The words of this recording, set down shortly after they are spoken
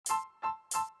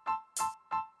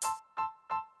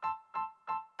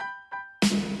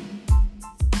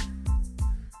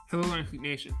Hello, Line Cook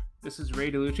Nation. This is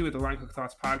Ray DeLucci with the Line Cook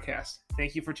Thoughts podcast.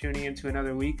 Thank you for tuning in to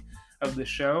another week of the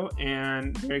show,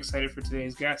 and very excited for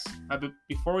today's guest. But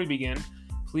before we begin,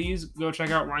 please go check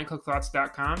out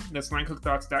linecookthoughts.com. That's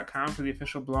linecookthoughts.com for the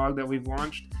official blog that we've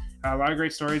launched. A lot of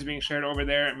great stories being shared over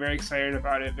there. I'm very excited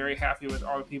about it. Very happy with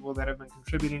all the people that have been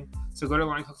contributing. So go to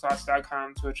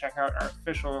linecookthoughts.com to check out our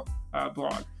official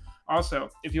blog.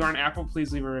 Also, if you are on Apple,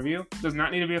 please leave a review. It does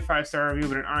not need to be a 5-star review,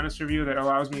 but an honest review that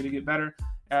allows me to get better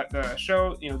at the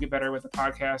show, get better with the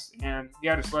podcast. And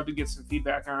yeah, just love to get some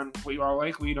feedback on what you all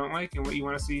like, what you don't like, and what you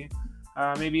want to see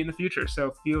maybe in the future.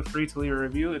 So feel free to leave a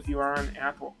review if you are on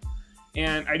Apple.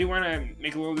 And I do want to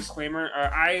make a little disclaimer.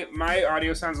 My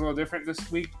audio sounds a little different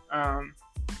this week.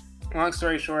 Long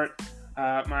story short,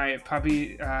 my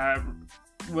puppy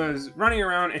was running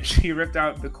around and she ripped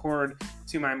out the cord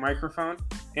to my microphone.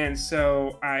 And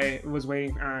so I was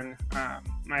waiting on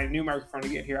my new microphone to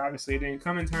get here. Obviously, it didn't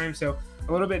come in time, so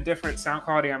a little bit different sound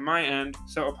quality on my end.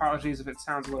 So apologies if it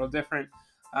sounds a little different.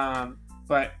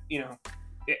 But,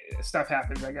 stuff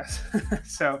happens, I guess.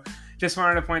 So just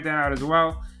wanted to point that out as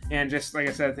well. And just like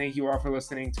I said, thank you all for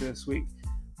listening to this week.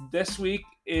 This week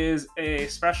is a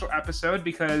special episode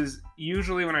because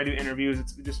usually when I do interviews,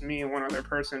 it's just me and one other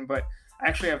person. But I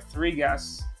actually have 3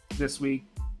 guests this week,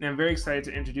 and I'm very excited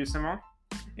to introduce them all.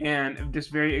 And I'm just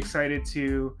very excited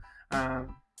to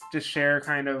just share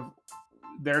kind of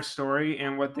their story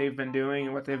and what they've been doing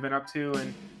and what they've been up to.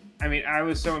 And I mean, I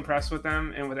was so impressed with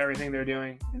them and with everything they're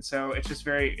doing. And so it's just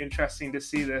very interesting to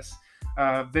see this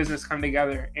business come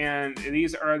together. And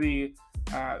these are the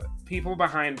people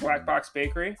behind Black Box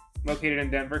Bakery, located in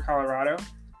Denver, Colorado.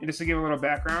 And just to give a little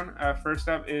background, first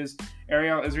up is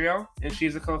Ariel Israel, and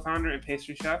she's the co-founder and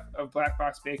pastry chef of Black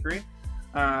Box Bakery.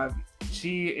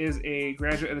 She is a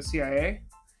graduate of the CIA,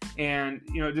 and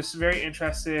just very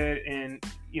interested in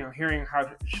hearing how,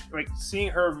 seeing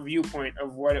her viewpoint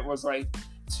of what it was like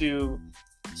to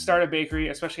start a bakery,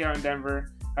 especially out in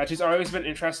Denver. She's always been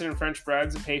interested in French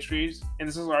breads and pastries, and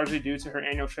this is largely due to her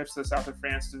annual trips to the south of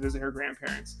France to visit her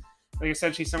grandparents. Like I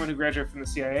said, she's someone who graduated from the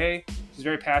CIA. She's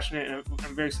very passionate, and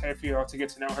I'm very excited for you all to get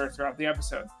to know her throughout the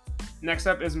episode. Next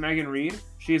up is Megan Reed.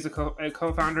 She's a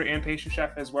co-founder and pastry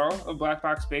chef as well of Black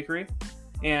Box Bakery.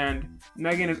 And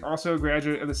Megan is also a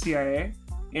graduate of the CIA,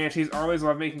 and she's always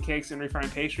loved making cakes and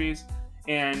refined pastries.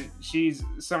 And she's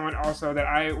someone also that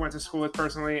I went to school with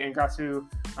personally and got to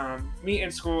meet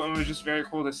in school, and it was just very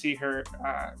cool to see her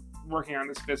working on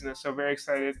this business. So very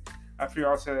excited for you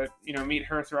all to meet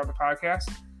her throughout the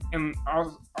podcast. And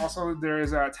also there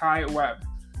is Ty Webb.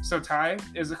 So Ty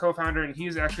is the co-founder, and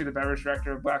he's actually the beverage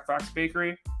director of Black Box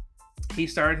Bakery. He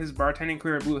started his bartending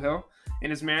career at Blue Hill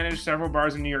and has managed several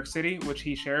bars in New York City, which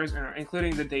he shares,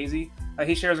 including the Daisy.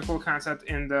 He shares a cool concept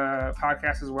in the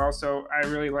podcast as well, so I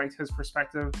really liked his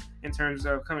perspective in terms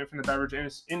of coming from the beverage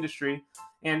industry.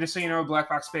 And just so you know, Black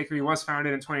Box Bakery was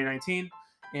founded in 2019,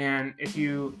 and if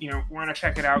you want to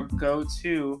check it out, go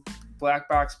to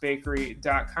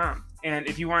blackboxbakery.com. And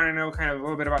if you want to know kind of a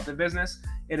little bit about the business,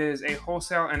 it is a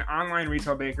wholesale and online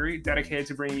retail bakery dedicated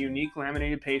to bringing unique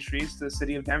laminated pastries to the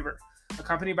city of Denver.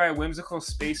 Accompanied by a whimsical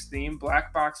space theme,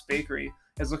 Black Box Bakery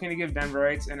is looking to give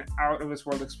Denverites an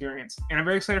out-of-this-world experience. And I'm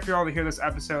very excited for you all to hear this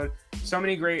episode. So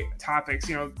many great topics,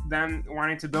 them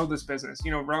wanting to build this business,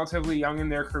 relatively young in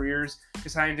their careers,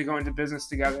 deciding to go into business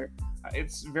together.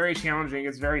 It's very challenging.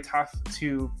 It's very tough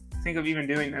to think of even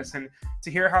doing this, and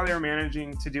to hear how they were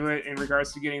managing to do it in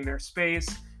regards to getting their space,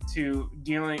 to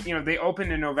dealing, they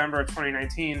opened in November of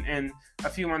 2019, and a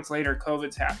few months later,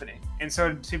 COVID's happening. And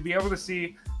so to be able to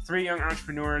see 3 young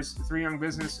entrepreneurs, 3 young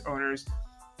business owners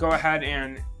go ahead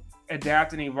and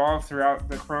adapt and evolve throughout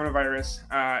the coronavirus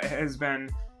has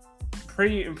been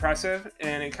pretty impressive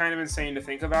and kind of insane to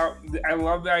think about. I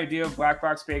love the idea of Black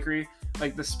Box Bakery,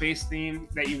 like the space theme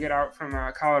that you get out from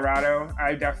Colorado.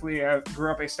 I definitely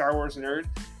grew up a Star Wars nerd,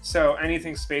 so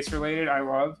anything space related I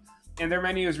love. And their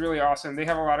menu is really awesome. They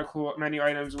have a lot of cool menu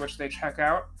items which they check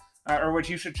out, or which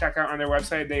you should check out on their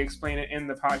website. They explain it in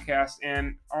the podcast,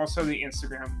 and also the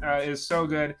Instagram is so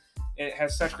good. It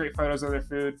has such great photos of their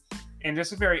food, and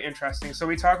just very interesting. So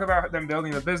we talk about them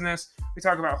building the business. We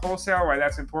talk about wholesale, why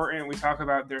that's important. We talk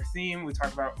about their theme. We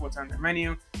talk about what's on their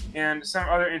menu, and some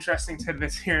other interesting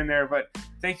tidbits here and there. But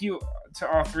thank you to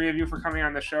all 3 of you for coming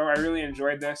on the show. I really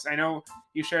enjoyed this. I know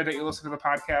you shared that you listen to the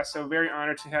podcast, so very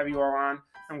honored to have you all on.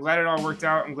 I'm glad it all worked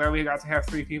out. I'm glad we got to have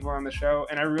 3 people on the show,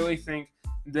 and I really think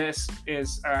this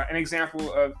is an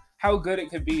example of how good it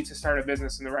could be to start a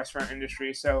business in the restaurant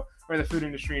industry, or the food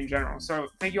industry in general. So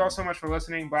thank you all so much for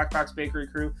listening, Black Box Bakery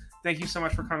crew. Thank you so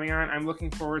much for coming on. I'm looking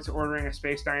forward to ordering a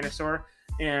space dinosaur.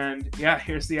 And yeah,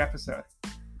 here's the episode.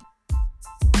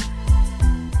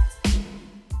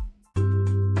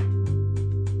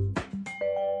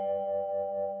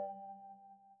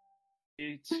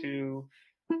 2,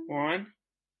 1.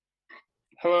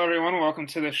 Hello, everyone. Welcome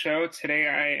to the show. Today,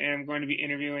 I am going to be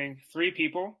interviewing 3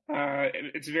 people.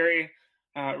 It's very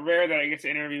rare that I get to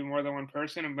interview more than one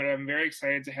person, but I'm very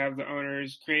excited to have the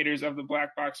creators of the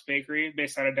Black Box Bakery,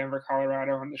 based out of Denver,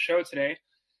 Colorado, on the show today.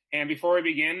 And before we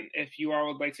begin, if you all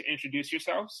would like to introduce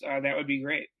yourselves, that would be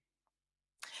great.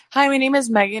 Hi, my name is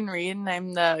Megan Reed, and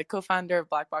I'm the co-founder of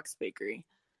Black Box Bakery.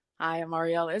 I am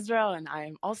Ariel Israel, and I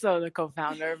am also the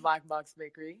co-founder of Black Box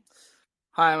Bakery.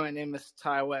 Hi, my name is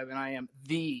Ty Webb, and I am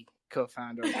the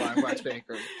co-founder of Black Box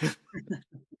Bakery.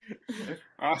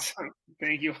 Awesome.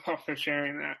 Thank you all for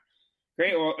sharing that.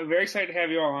 Great. Well, I'm very excited to have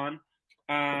you all on.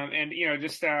 And,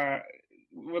 just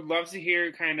would love to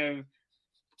hear kind of,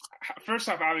 first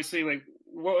off, obviously, like,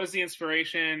 what was the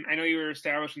inspiration? I know you were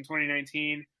established in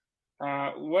 2019.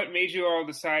 What made you all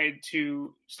decide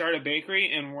to start a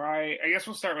bakery, and why? I guess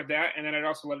we'll start with that, and then I'd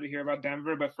also love to hear about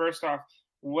Denver. But first off,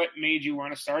 what made you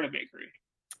want to start a bakery?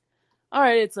 All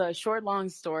right, it's a short, long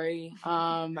story.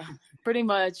 Pretty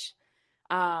much,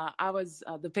 I was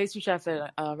the pastry chef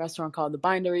at a restaurant called The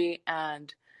Bindery,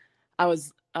 and I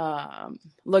was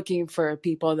looking for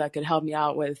people that could help me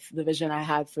out with the vision I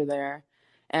had for there.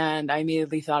 And I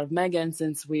immediately thought of Megan,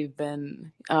 since we've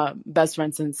been best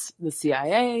friends since the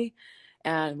CIA,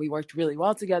 and we worked really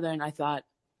well together. And I thought,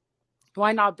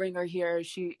 why not bring her here?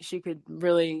 She could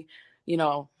really,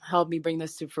 help me bring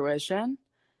this to fruition.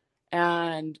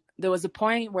 And there was a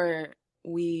point where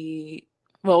we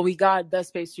got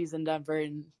Best Pastries in Denver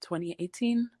in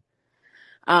 2018.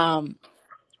 And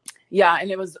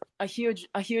it was a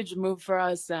huge move for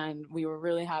us, and we were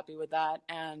really happy with that.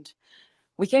 And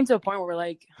we came to a point where we're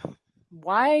like,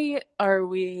 why are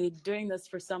we doing this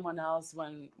for someone else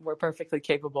when we're perfectly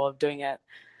capable of doing it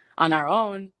on our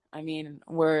own? I mean,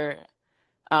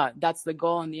 that's the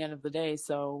goal in the end of the day.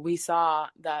 So we saw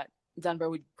that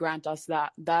Denver would grant us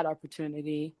that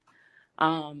opportunity.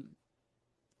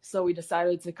 So we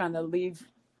decided to kind of leave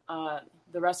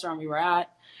the restaurant we were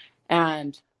at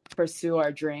and pursue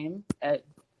our dream. It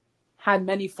had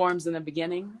many forms in the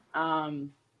beginning.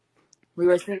 We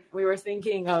were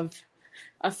thinking of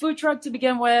a food truck to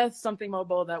begin with, something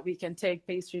mobile that we can take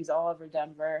pastries all over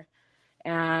Denver.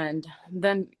 And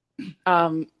then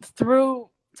through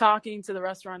talking to the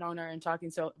restaurant owner and talking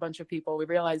to a bunch of people, we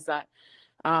realized that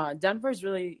Denver is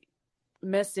really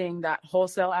missing that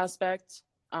wholesale aspect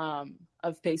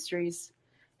of pastries.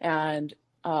 And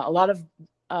a lot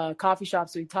of coffee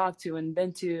shops we talked to and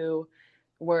been to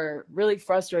were really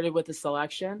frustrated with the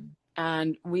selection.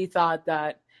 And we thought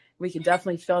that we could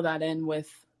definitely fill that in with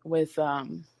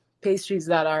pastries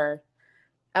that are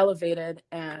elevated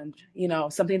and,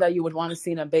 something that you would want to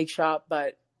see in a bake shop,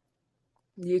 but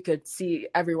you could see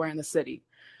everywhere in the city.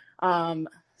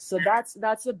 So that's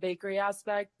the bakery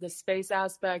aspect. The space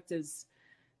aspect is,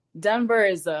 Denver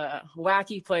is a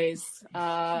wacky place.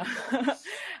 And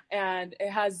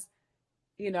it has,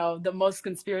 the most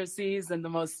conspiracies and the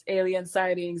most alien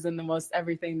sightings and the most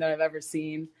everything that I've ever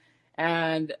seen.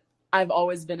 And I've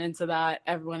always been into that.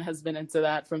 Everyone has been into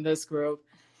that from this group.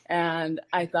 And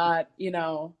I thought,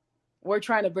 we're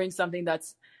trying to bring something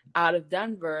that's out of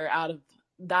Denver, out of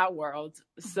that world.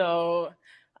 So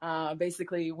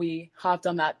basically we hopped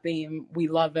on that theme. We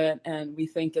love it. And we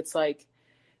think it's like,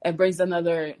 it brings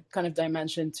another kind of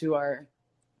dimension to our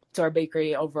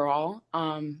bakery overall.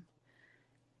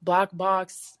 Black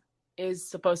Box is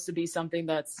supposed to be something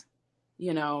that's,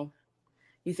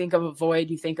 you think of a void,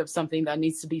 you think of something that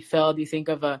needs to be filled, you think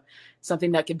of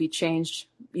something that can be changed,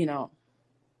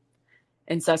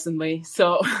 incessantly.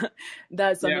 So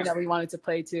that's something that we wanted to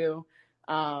play to.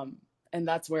 And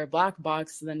that's where Black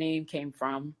Box, the name, came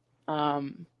from.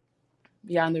 And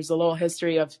there's a little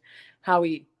history of how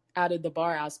we added the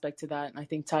bar aspect to that. And I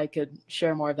think Ty could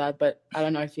share more of that, but I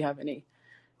don't know if you have any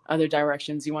other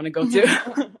directions you want to go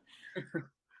to.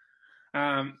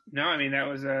 No, I mean, that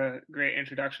was a great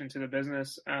introduction to the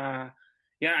business. Ty,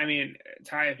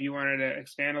 if you wanted to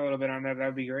expand a little bit on that,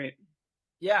 that'd be great.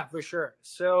 Yeah, for sure.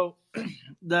 So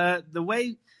the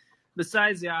way,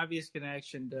 besides the obvious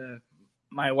connection to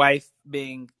my wife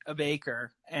being a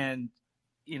baker and,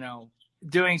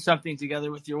 doing something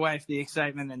together with your wife, the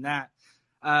excitement in that,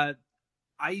 I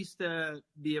used to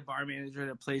be a bar manager at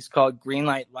a place called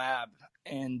Greenlight Lab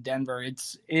in Denver.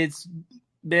 It's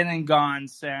been and gone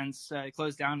since it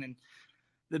closed down in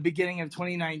the beginning of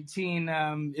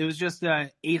 2019. It was just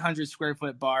a 800 square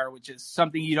foot bar, which is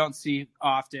something you don't see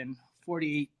often,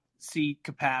 48 seat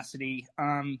capacity.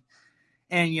 And,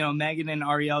 Megan and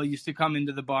Ariel used to come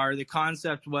into the bar. The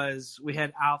concept was we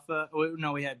had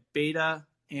beta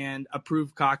and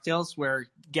approved cocktails where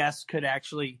guests could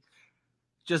actually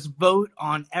just vote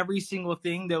on every single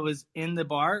thing that was in the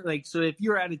bar. Like, so if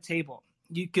you're at a table,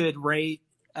 you could rate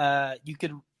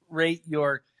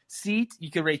your seat, you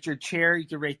could rate your chair, you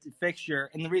could rate the fixture.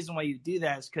 And the reason why you do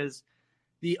that is because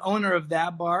the owner of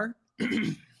that bar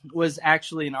was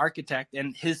actually an architect,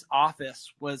 and his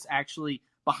office was actually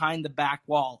behind the back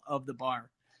wall of the bar.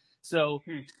 So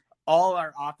all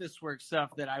our office work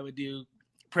stuff that I would do,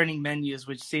 printing menus,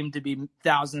 which seemed to be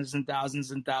thousands and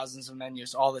thousands and thousands of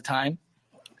menus all the time,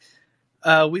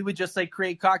 we would just like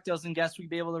create cocktails, and guests would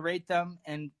be able to rate them.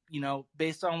 And, you know,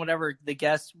 based on whatever the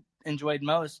guests enjoyed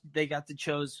most, they got to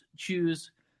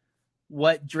choose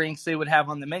what drinks they would have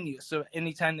on the menu. So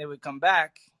anytime they would come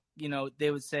back, you know, they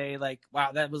would say like,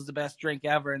 wow, that was the best drink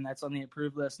ever, and that's on the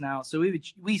approved list now. So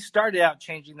we started out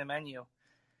changing the menu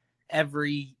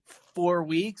every 4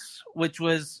 weeks, which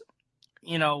was,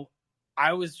 you know,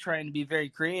 I was trying to be very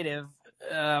creative,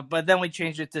 but then we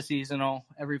changed it to seasonal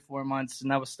every 4 months,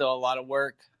 and that was still a lot of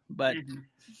work, but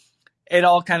it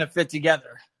all kind of fit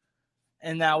together.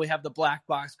 And now we have the black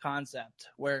box concept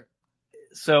where,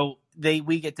 so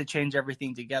we get to change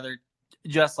everything together,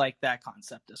 just like that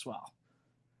concept as well.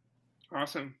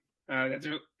 Awesome.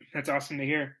 That's awesome to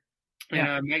hear.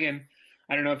 Yeah. And Megan,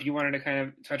 I don't know if you wanted to kind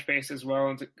of touch base as well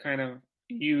into kind of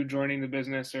you joining the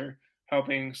business or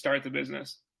helping start the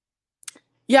business.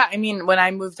 Yeah, I mean, when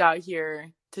I moved out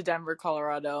here to Denver,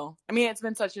 Colorado, I mean, it's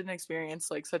been such an experience,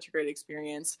 like such a great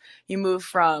experience. You move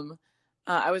from,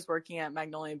 I was working at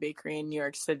Magnolia Bakery in New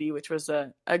York City, which was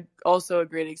also a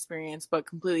great experience, but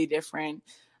completely different,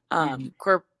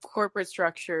 corporate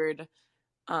structured.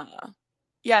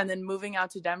 And then moving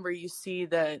out to Denver, you see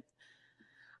that,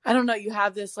 I don't know, you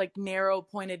have this like narrow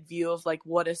pointed view of like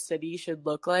what a city should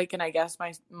look like. And I guess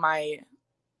my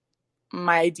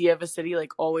idea of a city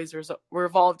like always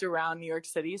revolved around New York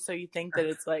City. So you think that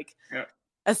it's like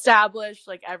established,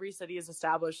 like every city is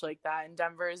established like that. And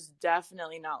Denver is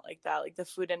definitely not like that. Like the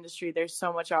food industry, there's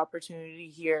so much opportunity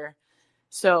here.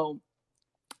 So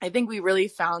I think we really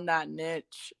found that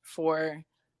niche for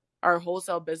our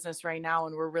wholesale business right now,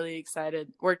 and we're really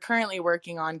excited. We're currently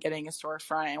working on getting a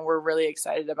storefront, and we're really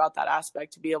excited about that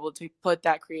aspect, to be able to put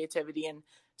that creativity and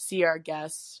see our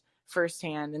guests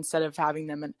firsthand instead of having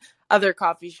them in other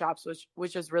coffee shops,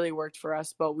 which has really worked for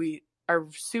us. But we are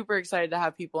super excited to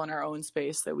have people in our own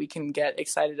space that we can get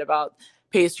excited about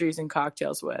pastries and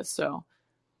cocktails with. So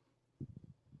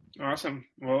awesome.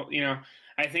 Well, you know,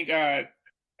 I think the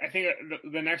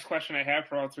next question I have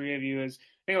for all three of you is,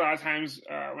 I think a lot of times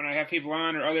when I have people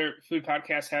on or other food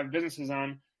podcasts have businesses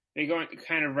on, they go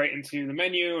kind of right into the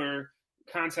menu or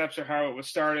concepts or how it was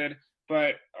started.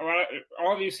 But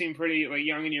all of you seem pretty like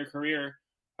young in your career,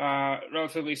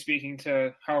 relatively speaking,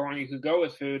 to how long you could go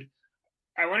with food.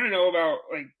 I want to know about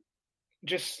like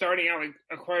just starting out, like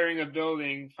acquiring a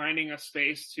building, finding a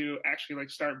space to actually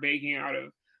like start baking out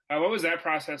of. What was that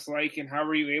process like, and how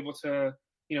were you able to,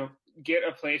 you know, get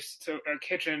a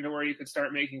kitchen to where you could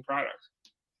start making products?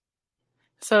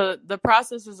 So the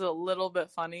process is a little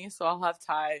bit funny, so I'll have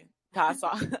Ty pass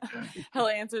on. He'll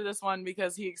answer this one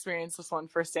because he experienced this one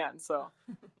firsthand.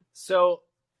 So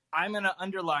I'm going to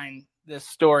underline this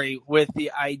story with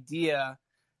the idea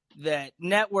that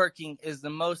networking is the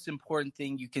most important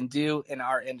thing you can do in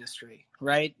our industry,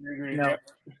 right? You know,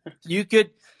 you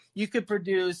could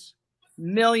produce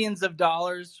millions of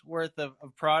dollars worth of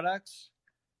products.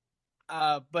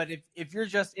 But if you're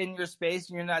just in your space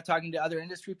and you're not talking to other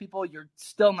industry people, you're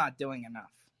still not doing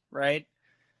enough, right?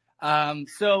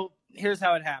 So here's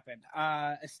how it happened.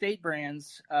 Estate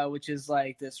Brands, which is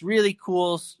like this really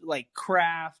cool like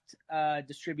craft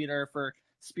distributor for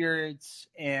spirits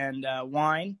and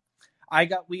wine.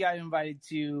 We got invited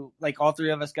to, like all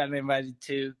three of us got invited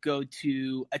to go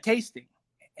to a tasting.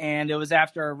 And it was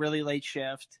after a really late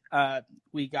shift.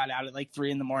 We got out at like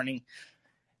 3 a.m.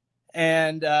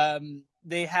 And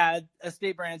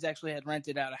Estate Brands actually had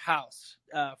rented out a house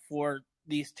for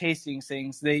these tasting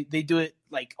things. They do it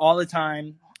like all the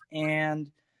time. And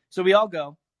so we all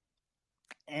go.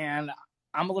 And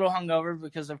I'm a little hungover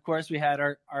because, of course, we had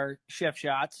our shift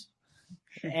shots.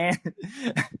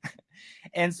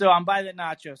 And so I'm by the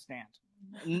nacho stand.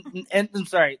 And I'm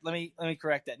sorry, let me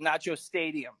correct that. Nacho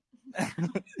Stadium.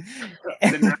 The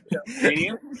Nacho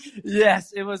Stadium?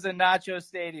 Yes, it was a Nacho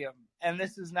Stadium. And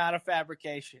this is not a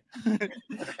fabrication.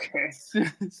 Okay.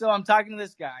 So I'm talking to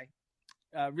this guy,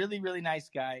 a really, really nice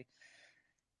guy.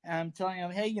 And I'm telling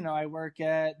him, hey, you know, I work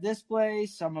at this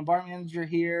place. I'm a bar manager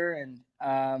here.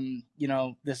 And, you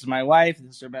know, this is my wife.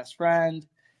 This is her best friend.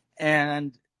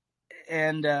 And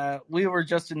we were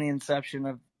just in the inception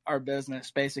of our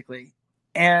business, basically.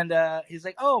 And he's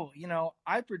like, oh,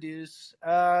 I produce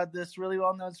this really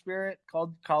well-known spirit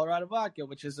called Colorado Vodka,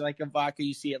 which is like a vodka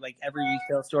you see at like every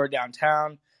retail store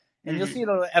downtown, and you'll see it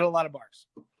at a lot of bars.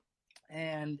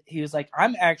 And he was like,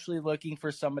 I'm actually looking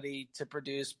for somebody to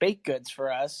produce baked goods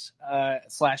for us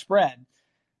 / bread.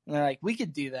 And they're like, we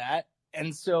could do that.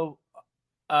 And so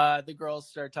the girls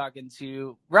start talking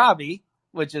to Robbie,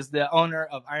 which is the owner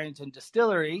of Ironton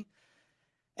Distillery.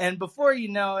 And before you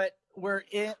know it, we're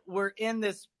in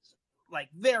this like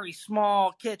very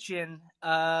small kitchen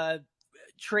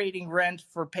trading rent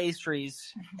for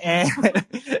pastries. And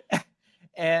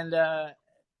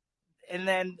and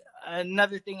then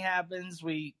another thing happens.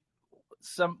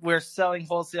 We're selling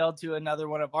wholesale to another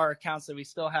one of our accounts that we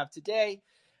still have today.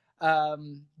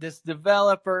 This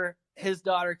developer, his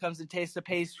daughter comes and tastes the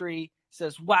pastry,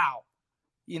 says, wow,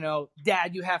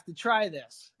 Dad, you have to try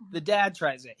this. The dad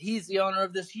tries it. He's the owner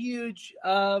of this huge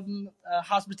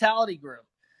hospitality group.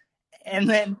 And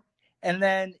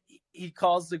then he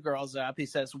calls the girls up. He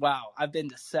says, wow, I've been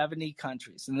to 70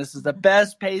 countries, and this is the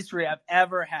best pastry I've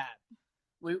ever had.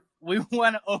 We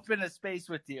want to open a space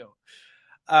with you.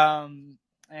 And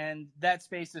that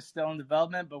space is still in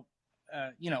development, but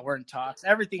we're in talks.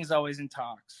 Everything's always in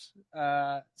talks.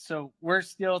 So we're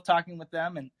still talking with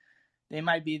them, and they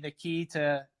might be the key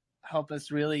to help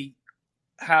us really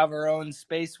have our own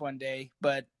space one day.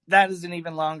 But that is an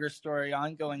even longer story,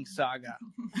 ongoing saga.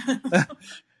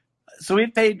 So we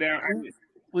paid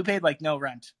like no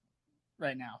rent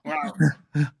right now. Wow.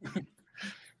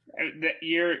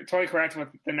 You're totally correct with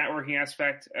the networking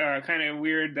aspect. Kind of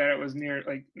weird that it was near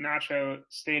like Nacho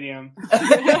Stadium. I'm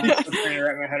trying to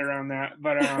wrap my head around that,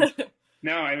 but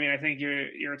no, I mean, I think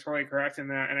you're totally correct in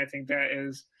that, and I think that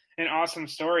is an awesome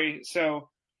story. So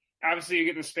obviously, you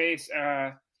get the space.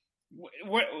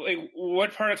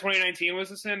 What part of 2019 was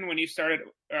this in when you started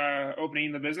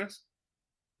opening the business?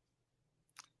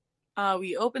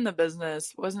 We opened the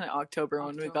business, wasn't it October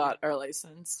when we got our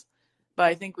license? But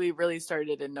I think we really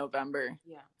started in November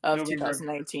of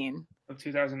 2019. Of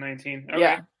 2019. Okay.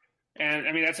 Yeah. And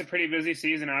I mean, that's a pretty busy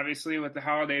season, obviously, with the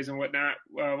holidays and whatnot.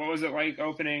 What was it like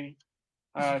opening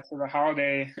to the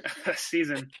holiday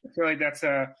season? I feel like that's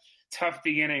a tough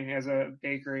beginning as a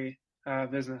bakery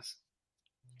business.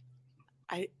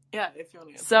 If you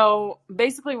want to. So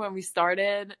basically, when we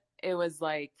started, it was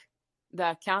like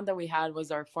the account that we had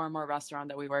was our former restaurant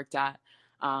that we worked at.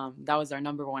 That was our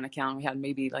number one account. We had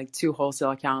maybe like 2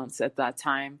 wholesale accounts at that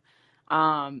time.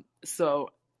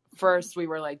 So first we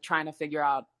were like trying to figure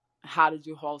out how to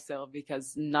do wholesale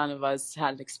because none of us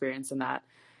had experience in that.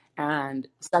 And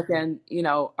second,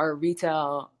 our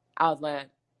retail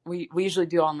outlet, we usually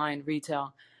do online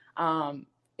retail.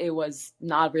 It was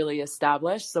not really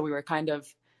established. So we were kind of,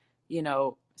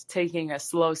 taking a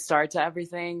slow start to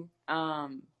everything.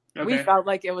 Okay. We felt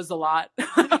like it was a lot,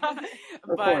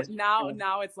 but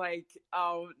now it's like,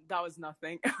 oh, that was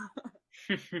nothing.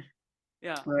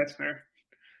 Yeah. Well, that's fair.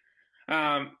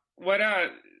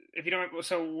 If you don't,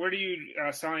 so where do you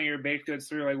selling your baked goods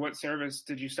through? Like, what service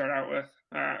did you start out with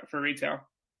for retail?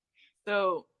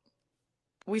 So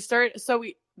we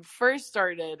first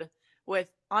started with,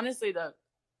 honestly,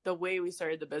 the way we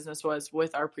started the business was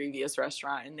with our previous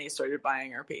restaurant, and they started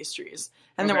buying our pastries.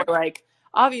 And then we're like,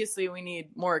 obviously we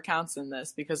need more accounts than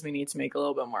this because we need to make a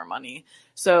little bit more money.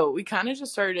 So we kind of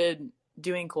just started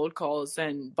doing cold calls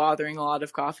and bothering a lot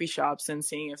of coffee shops and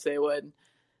seeing if they would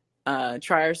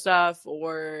try our stuff,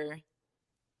 or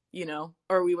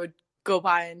we would go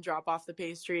by and drop off the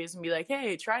pastries and be like,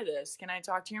 hey, try this. Can I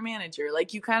talk to your manager?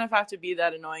 Like, you kind of have to be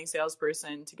that annoying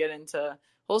salesperson to get into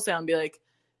wholesale and be like,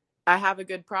 I have a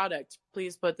good product.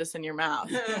 Please put this in your mouth.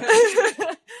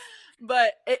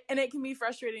 But it can be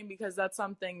frustrating because that's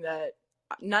something that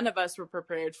none of us were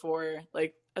prepared for,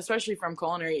 like, especially from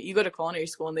culinary. You go to culinary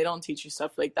school and they don't teach you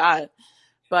stuff like that.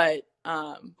 But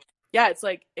it's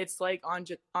like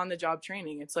on the job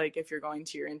training. It's like if you're going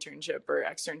to your internship or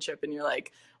externship and you're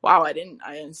like, wow, I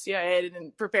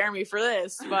didn't prepare me for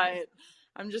this, but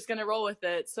I'm just gonna roll with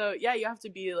it. So yeah, you have to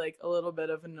be like a little bit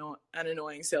of an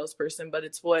annoying salesperson, but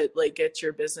it's what like gets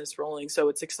your business rolling. So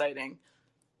it's exciting.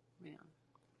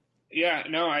 Yeah,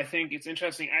 no, I think it's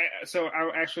interesting. I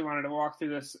actually wanted to walk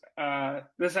through this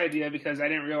idea because I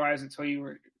didn't realize until you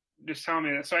were just telling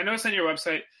me this. So I noticed on your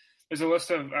website there's a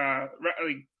list of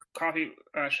coffee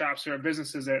shops or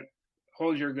businesses that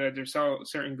hold your goods or sell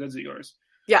certain goods of yours.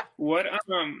 Yeah. What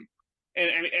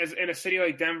and as in a city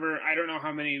like Denver, I don't know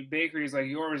how many bakeries like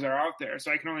yours are out there. So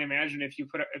I can only imagine if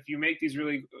you make these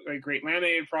really like great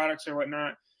laminated products or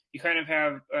whatnot, you kind of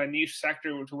have a niche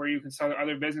sector to where you can sell to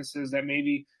other businesses that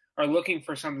maybe are looking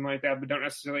for something like that, but don't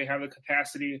necessarily have the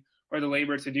capacity or the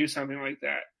labor to do something like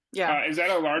that. Yeah. Is that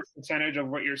a large percentage of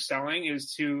what you're selling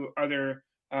is to other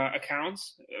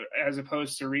accounts as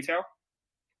opposed to retail?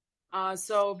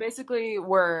 So basically,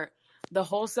 the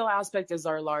wholesale aspect is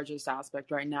our largest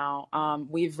aspect right now.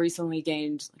 We've recently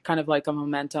gained kind of like a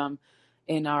momentum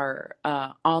in our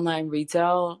online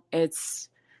retail. It's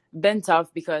been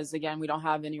tough because, again, we don't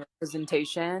have any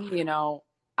representation,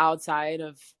 outside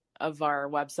of our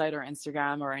website or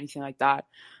Instagram or anything like that.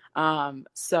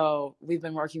 So we've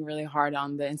been working really hard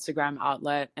on the Instagram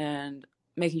outlet and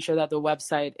making sure that the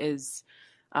website is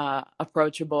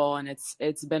approachable, and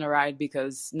it's been a ride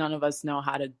because none of us know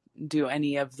how to do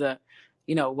any of the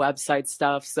website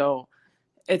stuff. So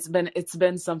it's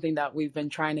been something that we've been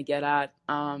trying to get at.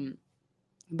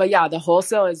 But yeah, the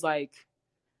wholesale is like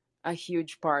a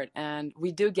huge part, and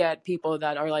we do get people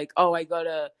that are like, oh, I go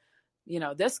to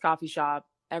this coffee shop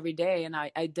every day and I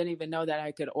didn't even know that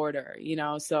I could order,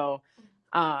 so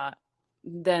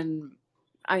then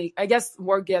I guess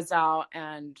word gets out,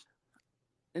 and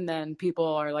then people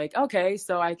are like, okay,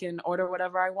 so I can order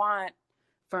whatever I want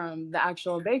from the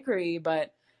actual bakery.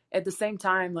 But at the same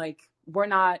time, like,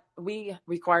 we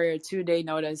require a 2-day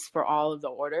notice for all of the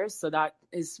orders. So that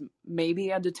is maybe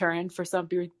a deterrent for some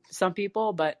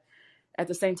people. But at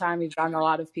the same time, we've gotten a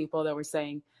lot of people that were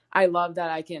saying, I love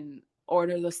that I can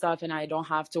order the stuff and I don't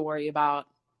have to worry about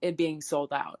it being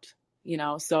sold out,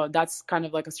 so that's kind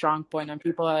of like a strong point. And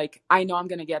people are like, I know I'm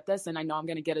going to get this, and I know I'm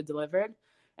going to get it delivered,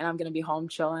 and I'm going to be home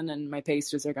chilling, and my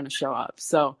pastries are going to show up.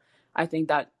 So I think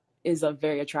that is a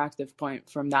very attractive point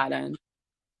from that end.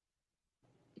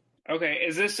 Okay.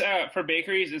 Is this for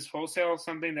bakeries? Is wholesale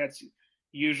something that's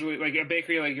usually, like, a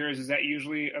bakery like yours, is that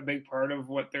usually a big part of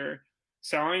what they're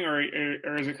selling, or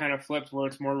is it kind of flipped where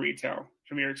it's more retail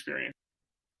from your experience?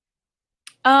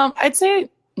 I'd say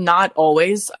not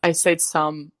always. I'd say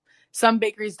some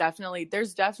bakeries definitely.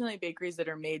 There's definitely bakeries that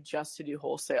are made just to do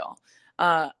wholesale.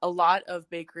 A lot of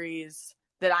bakeries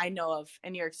that I know of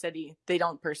in New York City, they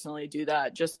don't personally do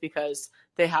that just because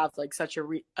they have like such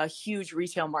a huge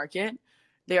retail market.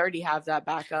 They already have that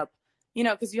backup,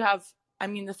 because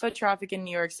the foot traffic in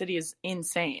New York City is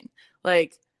insane.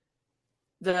 Like,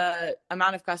 the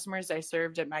amount of customers I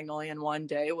served at Magnolia in one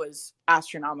day was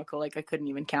astronomical. Like, I couldn't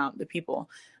even count the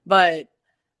people. But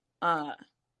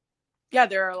yeah,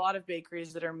 there are a lot of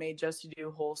bakeries that are made just to do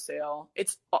wholesale.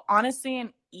 It's honestly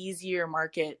an easier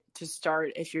market to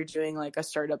start if you're doing like a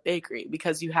startup bakery,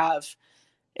 because you have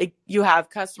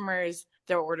customers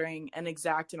that are ordering an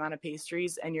exact amount of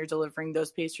pastries and you're delivering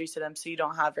those pastries to them, so you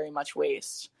don't have very much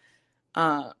waste.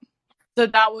 So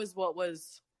that was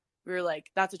we were like,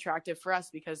 that's attractive for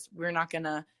us, because we're not going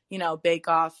to, bake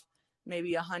off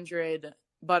maybe 100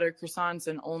 butter croissants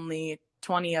and only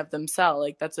 20 of them sell.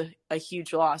 Like, that's a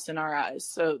huge loss in our eyes.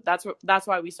 So that's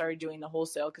why we started doing the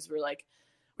wholesale, because we're like,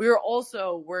 we were all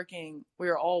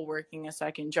working a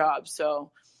second job.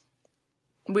 So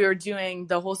we were doing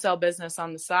the wholesale business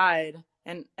on the side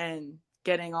and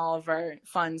getting all of our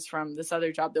funds from this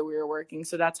other job that we were working.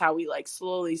 So that's how we like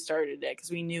slowly started it,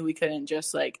 because we knew we couldn't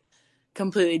just like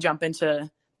completely jump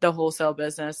into the wholesale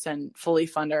business and fully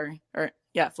fund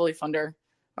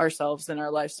ourselves and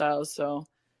our lifestyles. So,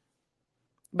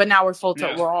 but now we're full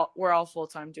time. Yeah. We're all full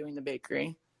time doing the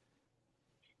bakery.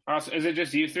 Awesome. Is it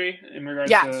just you three in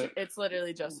regards to? It's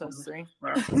literally just us three.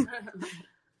 Wow.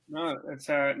 No, it's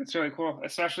really cool,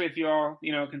 especially if you all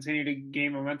continue to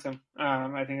gain momentum.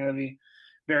 I think that'll be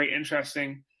very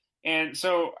interesting. And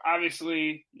so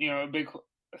obviously, a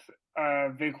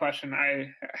big question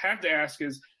I have to ask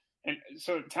is, and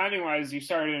so timing wise, you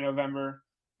started in November.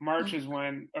 March is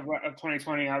when of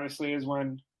 2020 obviously is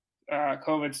when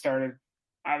COVID started,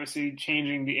 obviously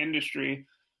changing the industry.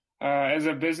 As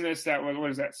a business that was,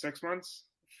 what is that, 6 months,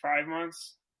 5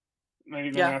 months?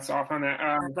 Maybe that's off on that.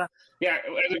 Yeah,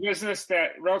 as a business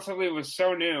that relatively was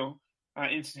so new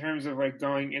in terms of like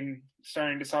going and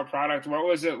starting to sell product, what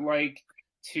was it like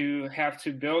to have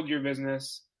to build your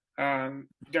business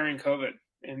during COVID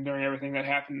and during everything that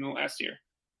happened in the last year?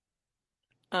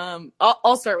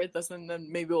 I'll start with this, and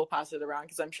then maybe we'll pass it around,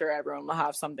 because I'm sure everyone will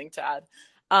have something to add.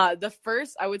 I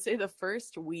would say the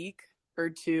first week or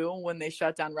two when they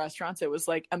shut down restaurants, it was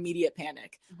like immediate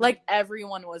panic. Mm-hmm. Like,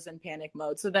 everyone was in panic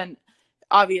mode. So then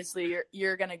obviously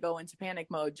you're going to go into panic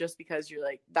mode just because you're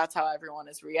like, that's how everyone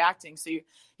is reacting. So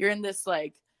you're in this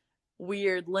like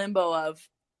weird limbo of,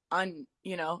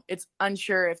 it's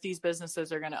unsure if these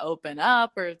businesses are going to open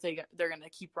up or if they're going to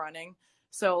keep running.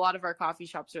 So a lot of our coffee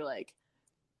shops are like,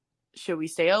 should we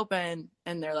stay open?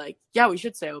 And they're like, yeah, we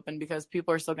should stay open, because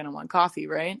people are still going to want coffee,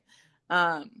 right?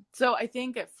 So I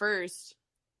think at first,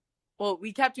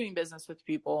 we kept doing business with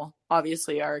people,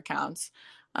 obviously our accounts.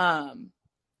 And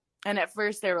at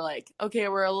first they were like, okay,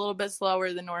 we're a little bit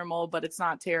slower than normal, but it's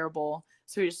not terrible.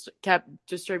 So we just kept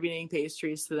distributing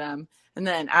pastries to them. And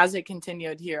then as it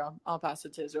continued here, I'll pass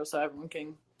it to Israel so everyone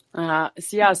can.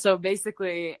 So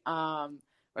basically,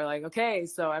 we're like, okay,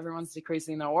 so everyone's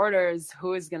decreasing their orders.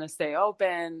 Who is going to stay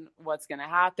open? What's going to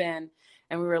happen?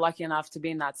 And we were lucky enough to be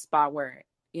in that spot where,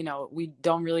 we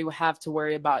don't really have to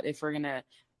worry about if we're going to,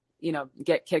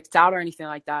 get kicked out or anything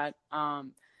like that.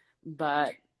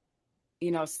 But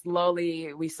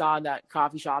slowly we saw that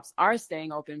coffee shops are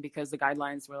staying open because the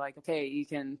guidelines were like, okay, you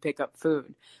can pick up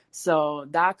food. So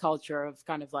that culture of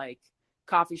kind of like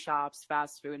coffee shops,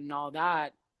 fast food and all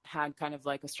that had kind of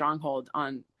like a stronghold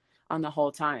on the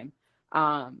whole time.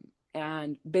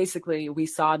 And basically we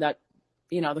saw that,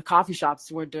 the coffee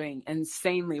shops were doing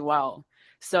insanely well.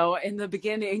 So in the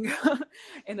beginning,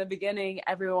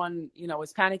 everyone,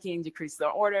 was panicking, decreased their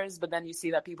orders, but then you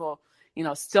see that people,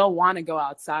 still want to go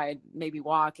outside, maybe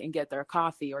walk and get their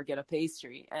coffee or get a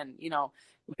pastry and,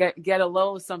 get a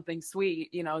little something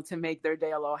sweet, to make their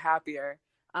day a little happier.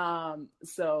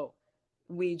 So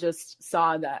we just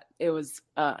saw that it was,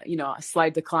 a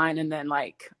slight decline and then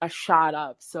like a shot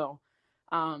up. So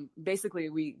basically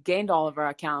we gained all of our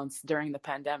accounts during the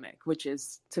pandemic, which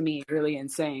is to me really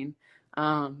insane.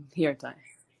 Here, Ty.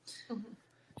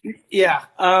 Yeah.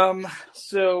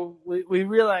 So we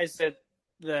realized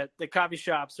that the coffee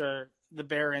shops are the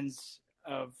barons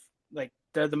of like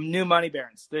the new money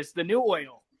barons. There's the new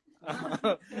oil.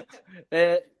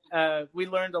 We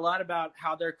learned a lot about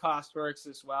how their cost works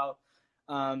as well.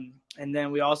 And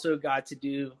then we also got to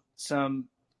do some,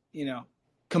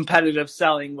 competitive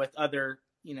selling with other,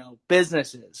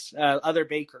 businesses, other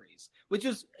bakeries, which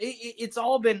is, it's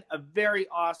all been a very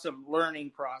awesome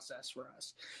learning process for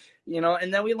us,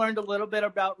 and then we learned a little bit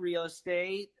about real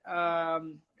estate,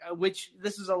 which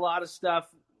this is a lot of stuff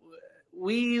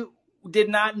we did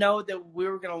not know that we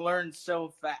were going to learn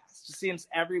so fast. It seems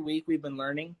every week we've been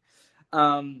learning.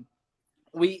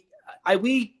 We've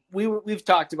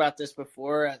talked about this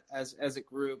before as a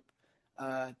group,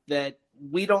 that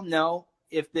we don't know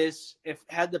if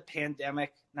had the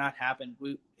pandemic not happened,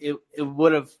 it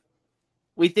would have,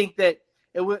 we think that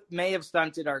may have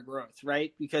stunted our growth,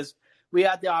 right? Because we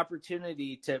had the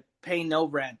opportunity to pay no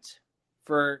rent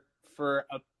for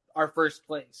our first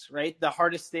place, right? The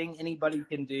hardest thing anybody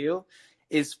can do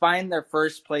is find their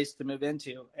first place to move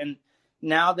into. And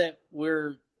now that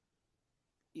we're,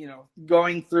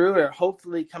 going through or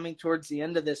hopefully coming towards the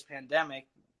end of this pandemic,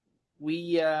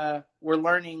 we're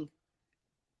learning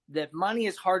that money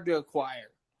is hard to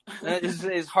acquire.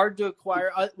 It's hard to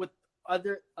acquire with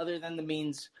other than the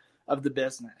means of the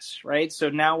business, right? So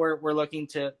now we're looking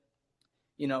to,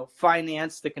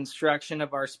 finance the construction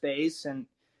of our space, and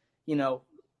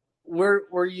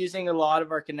we're using a lot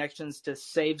of our connections to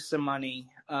save some money,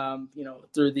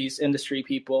 through these industry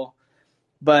people.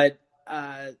 But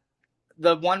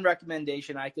the one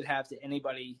recommendation I could have to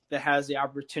anybody that has the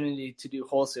opportunity to do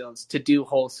wholesale is to do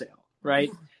wholesale, right?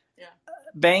 Yeah.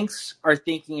 Banks are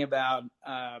thinking about,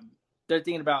 they're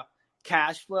thinking about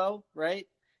cash flow, right?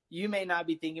 You may not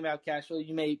be thinking about cash flow.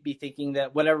 You may be thinking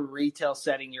that whatever retail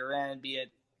setting you're in, be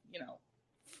it,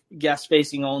 guest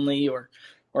facing only or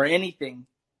anything,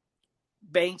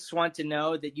 banks want to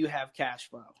know that you have cash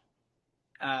flow.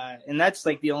 And that's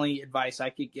like the only advice I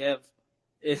could give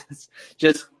is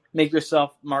just make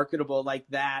yourself marketable like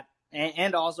that.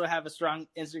 And also have a strong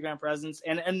Instagram presence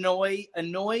and annoy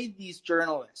these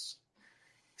journalists.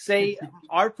 Say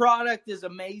our product is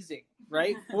amazing,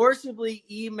 right? Forcibly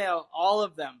email all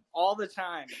of them all the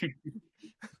time.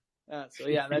 So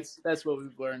yeah, that's what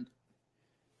we've learned.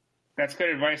 That's good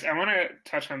advice. I want to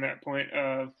touch on that point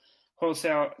of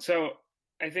wholesale. So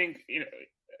I think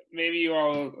maybe you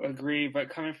all agree, but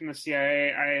coming from the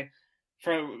CIA,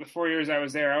 for the 4 years I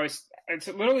was there, it's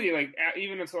literally like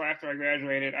even until after I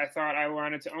graduated, I thought I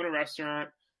wanted to own a restaurant,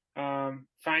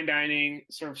 fine dining,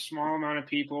 serve small amount of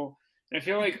people. And I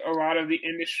feel like a lot of the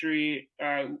industry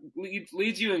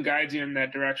leads you and guides you in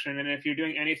that direction. And if you're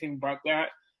doing anything but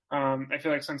that, I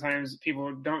feel like sometimes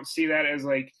people don't see that as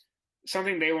like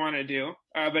something they want to do.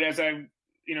 But as I've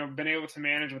been able to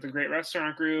manage with a great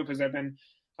restaurant group, as I've been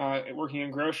working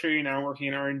in grocery, now working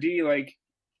in R&D, like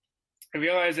I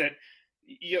realize that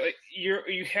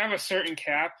you have a certain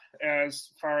cap as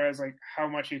far as like how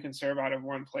much you can serve out of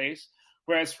one place.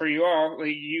 Whereas for you all,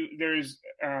 like there's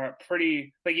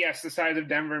pretty, like, yes, the size of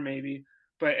Denver maybe,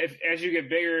 but as you get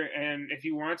bigger and if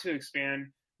you want to expand,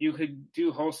 you could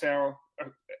do wholesale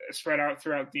spread out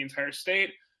throughout the entire state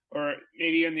or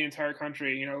maybe in the entire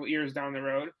country, years down the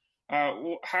road.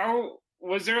 How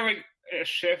was there like a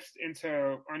shift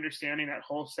into understanding that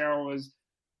wholesale was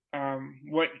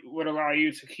what would allow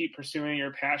you to keep pursuing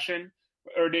your passion?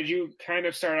 Or did you kind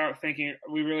of start out thinking,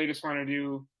 we really just want to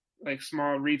do like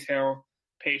small retail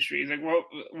pastries? Like, what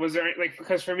was there, like,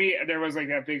 because for me, there was like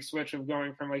that big switch of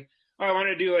going from like, oh, I want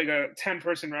to do like a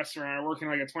 10-person restaurant or working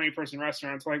like a 20-person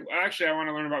restaurant to like, actually, I want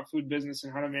to learn about food business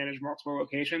and how to manage multiple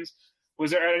locations.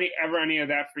 Was there ever any of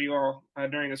that for you all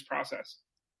during this process?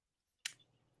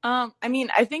 I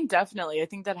mean, I think definitely. I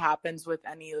think that happens with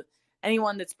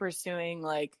anyone that's pursuing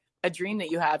like a dream that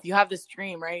you have. You have this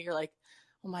dream, right? You're like,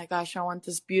 oh my gosh, I want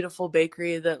this beautiful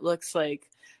bakery that looks like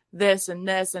this and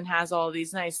has all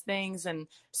these nice things and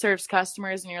serves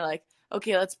customers. And you're like,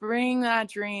 okay, let's bring that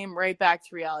dream right back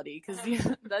to reality, because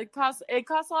it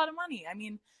costs a lot of money. I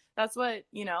mean, that's what,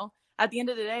 at the end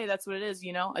of the day, that's what it is.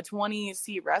 A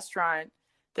 20-seat restaurant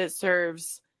that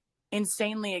serves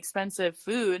insanely expensive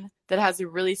food that has a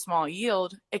really small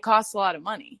yield, it costs a lot of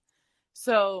money.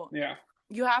 So yeah,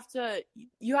 you have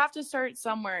to start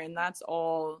somewhere, and that's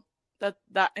all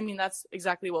that's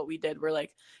exactly what we did. We're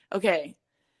like, okay,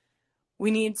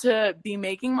 we need to be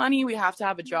making money, we have to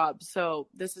have a job. So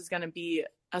this is going to be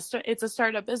it's a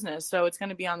startup business, so it's going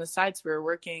to be on the side. So we were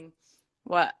working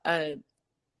a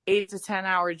 8 to 10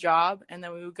 hour job, and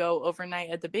then we would go overnight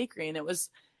at the bakery, and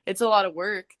it's a lot of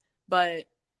work, but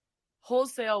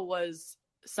wholesale was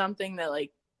something that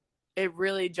like it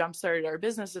really jump started our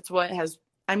business. It's what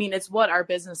our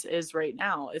business is right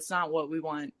now. It's not what we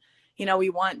want. We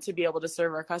want to be able to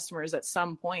serve our customers at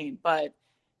some point, but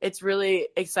it's really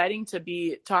exciting to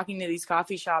be talking to these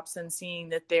coffee shops and seeing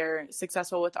that they're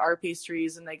successful with our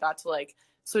pastries, and they got to like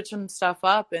switch some stuff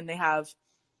up, and they have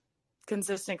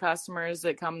consistent customers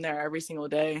that come there every single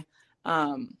day.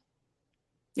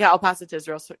 Yeah, I'll pass it to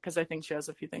Israel because I think she has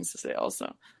a few things to say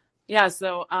also. Yeah.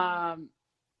 So, I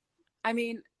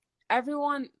mean,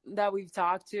 everyone that we've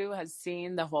talked to has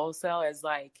seen the wholesale as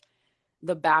like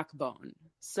the backbone.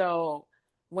 So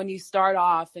when you start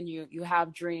off and you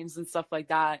have dreams and stuff like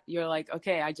that, you're like,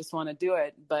 okay, I just want to do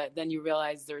it. But then you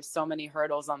realize there's so many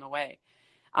hurdles on the way.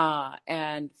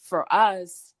 And for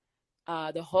us,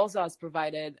 the wholesale has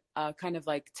provided kind of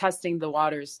like testing the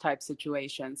waters type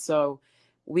situation. So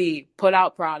we put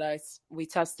out products, we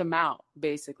test them out,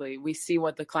 basically. We see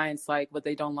what the clients like, what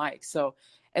they don't like. So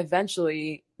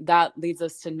eventually that leads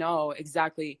us to know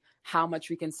exactly how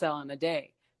much we can sell in a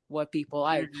day, what people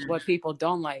like, what people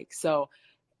don't like. So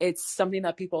it's something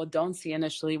that people don't see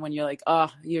initially when you're like,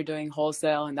 oh, you're doing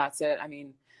wholesale and that's it. I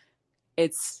mean,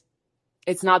 it's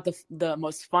not the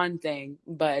most fun thing,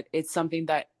 but it's something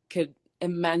that could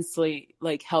immensely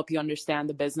like help you understand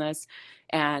the business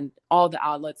and all the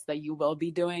outlets that you will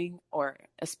be doing or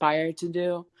aspire to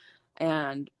do.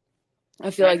 And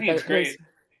I feel like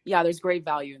there's great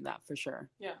value in that for sure.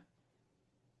 Yeah.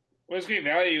 Well, it's great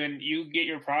value, and you get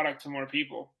your product to more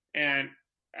people. And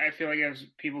I feel like as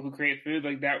people who create food,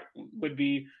 like that would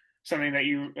be something that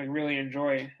you like really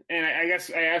enjoy. And I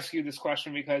guess I ask you this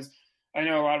question because I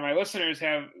know a lot of my listeners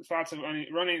have thoughts of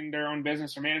running their own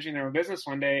business or managing their own business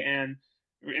one day. And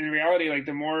in reality, like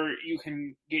the more you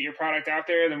can get your product out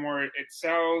there, the more it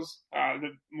sells,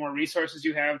 the more resources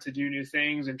you have to do new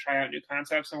things and try out new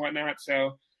concepts and whatnot.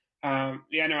 So, I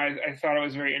thought it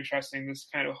was very interesting, this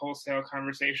kind of wholesale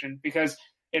conversation, because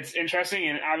it's interesting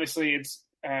and obviously it's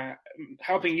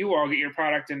helping you all get your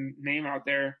product and name out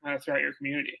there throughout your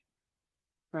community.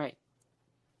 Right.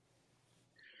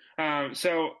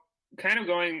 So kind of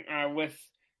going with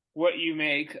what you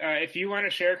make, if you want to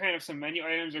share kind of some menu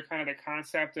items or kind of the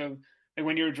concept of like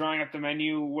when you were drawing up the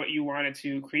menu, what you wanted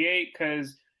to create,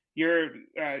 because your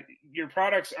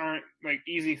products aren't like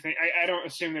easy thing. I don't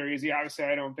assume they're easy. Obviously,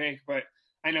 I don't bake, but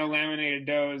I know laminated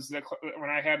doughs. When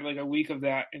I had like a week of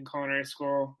that in culinary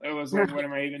school, it was like, what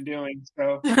am I even doing?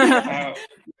 So,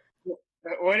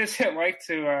 what is it like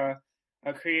to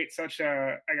create such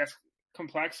a, I guess,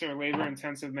 complex or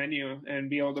labor-intensive menu and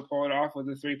be able to pull it off with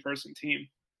a 3-person team?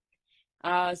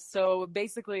 So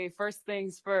basically, first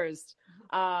things first,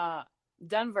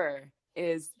 Denver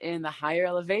is in the higher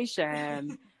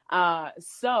elevation.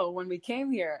 So when we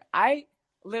came here, I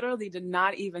literally did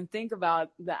not even think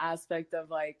about the aspect of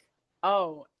like,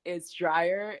 oh, it's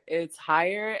drier, it's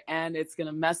higher, and it's going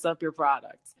to mess up your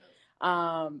product.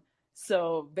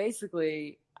 So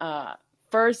basically, the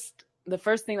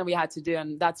first thing that we had to do,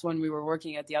 and that's when we were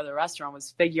working at the other restaurant,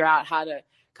 was figure out how to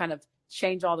kind of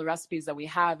change all the recipes that we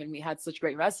have. And we had such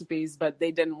great recipes, but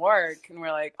they didn't work. And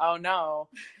we're like, oh no,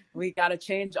 we got to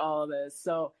change all of this.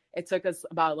 So it took us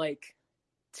about like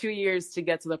 2 years to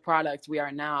get to the product we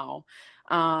are now.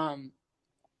 And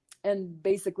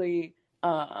basically,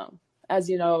 as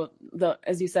you know,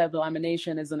 as you said, the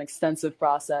lamination is an extensive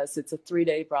process. It's a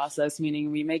 3-day process,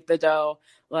 meaning we make the dough,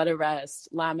 let it rest,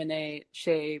 laminate,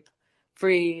 shape,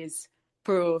 freeze,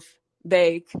 proof,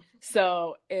 bake.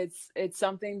 So it's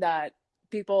something that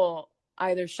people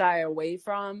either shy away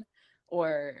from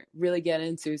or really get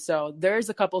into. So there's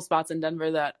a couple spots in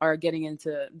Denver that are getting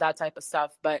into that type of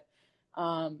stuff. But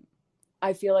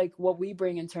I feel like what we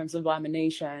bring in terms of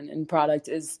lamination and product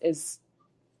is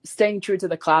staying true to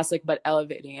the classic, but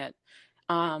elevating it.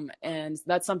 And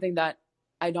that's something that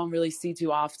I don't really see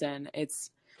too often.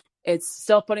 It's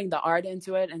still putting the art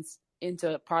into it and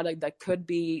into a product that could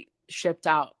be shipped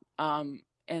out.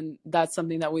 And that's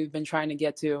something that we've been trying to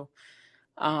get to.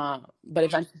 But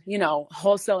eventually,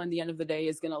 wholesale in the end of the day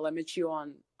is going to limit you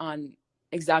on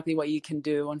exactly what you can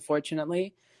do,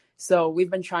 unfortunately. So we've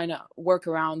been trying to work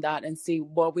around that and see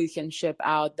what we can ship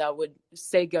out that would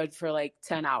stay good for like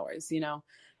 10 hours,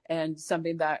 and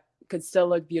something that could still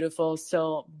look beautiful,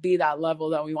 still be that level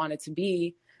that we want it to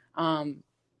be.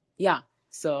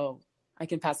 So I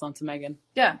can pass on to Megan.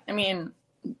 Yeah. I mean,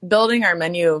 building our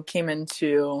menu came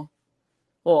into,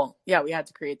 we had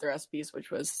to create the recipes,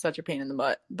 which was such a pain in the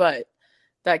butt, but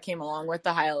that came along with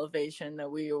the high elevation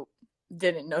that we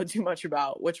didn't know too much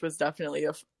about, which was definitely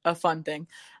a fun thing.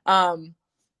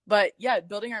 But yeah,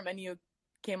 building our menu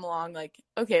came along like,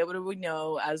 okay, what do we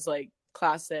know as like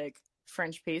classic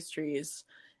French pastries,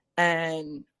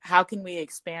 and how can we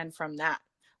expand from that?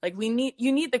 Like you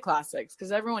need the classics,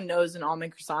 because everyone knows an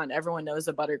almond croissant, everyone knows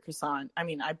a butter croissant. I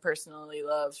mean, I personally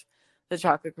love the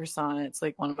chocolate croissant. It's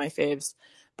like one of my faves.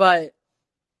 But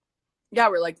yeah,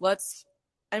 we're like,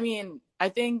 I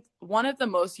think one of the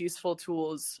most useful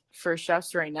tools for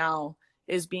chefs right now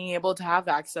is being able to have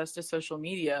access to social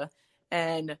media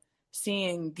and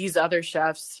seeing these other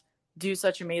chefs do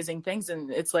such amazing things. And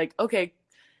it's like, okay,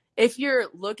 if you're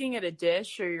looking at a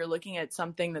dish or you're looking at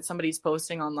something that somebody's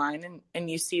posting online and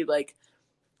you see like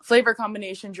flavor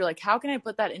combinations, you're like, how can I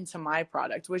put that into my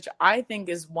product? Which I think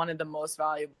is one of the most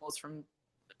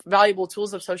valuable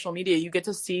tools of social media. You get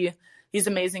to see these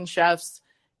amazing chefs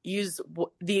use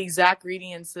the exact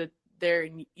ingredients that they're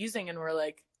using, and we're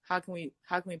like, how can we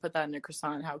put that in a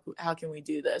croissant? How can we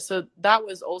do this? So that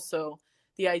was also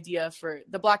the idea for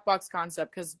the black box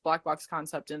concept, because black box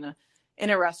concept in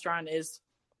a restaurant is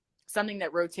something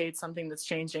that rotates, something that's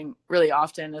changing really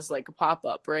often, is like a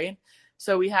pop-up, right?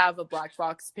 So we have a black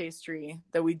box pastry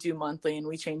that we do monthly, and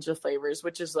we change the flavors,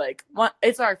 which is like,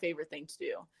 it's our favorite thing to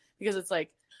do, because it's like,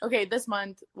 okay, this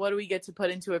month, what do we get to put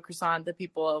into a croissant that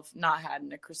people have not had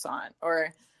in a croissant?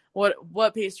 Or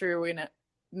what pastry are we going to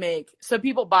make? So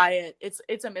people buy it.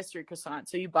 It's a mystery croissant.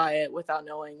 So you buy it without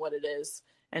knowing what it is.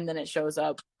 And then it shows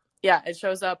up. Yeah, it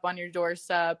shows up on your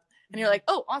doorstep. And you're like,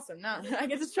 oh, awesome. Now I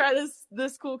get to try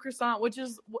this cool croissant, which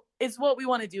is what we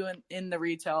want to do in the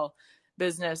retail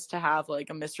business, to have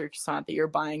like a mystery croissant that you're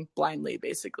buying blindly,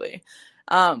 basically.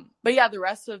 But yeah, the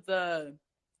rest of the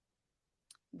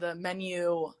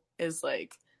menu is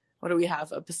like, what do we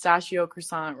have? A pistachio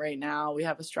croissant right now. We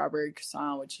have a strawberry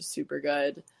croissant, which is super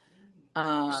good.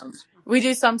 We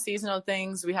do some seasonal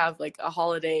things. We have like a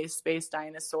holiday space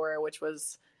dinosaur, which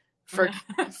was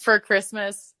for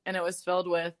Christmas, and it was filled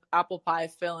with apple pie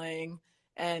filling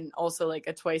and also like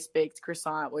a twice baked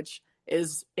croissant, which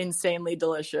is insanely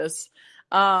delicious.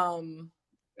 How do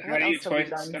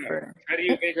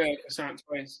you make a croissant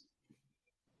twice?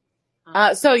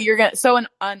 So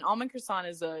an almond croissant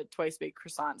is a twice baked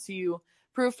croissant. So you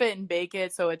proof it and bake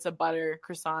it, so it's a butter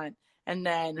croissant, and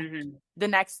then the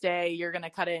next day you're gonna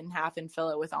cut it in half and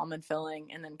fill it with almond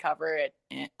filling, and then cover it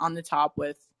on the top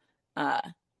with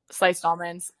sliced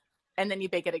almonds, and then you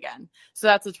bake it again. So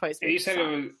that's a twice baked. You said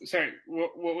croissant. It was, sorry,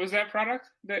 what was that product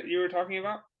that you were talking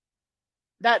about?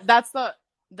 That's the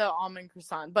almond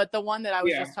croissant, but the one that I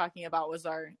was just talking about was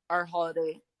our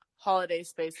holiday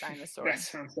space dinosaur. That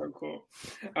sounds so cool.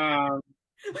 I'm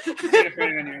gonna put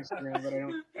it on your Instagram,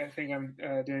 but I think I'm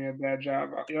doing a bad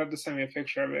job. You'll have to send me a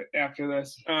picture of it after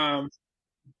this.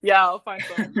 Yeah, I'll find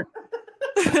some.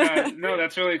 No,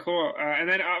 that's really cool. And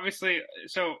then obviously,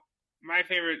 so my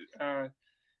favorite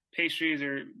pastries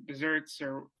or desserts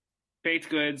or baked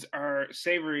goods are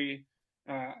savory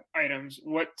items.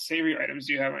 What savory items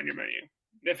do you have on your menu,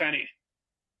 if any?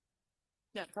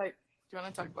 Yeah, Ty, do you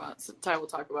want to talk about? Ty will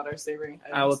talk about our savory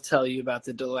items. I will tell you about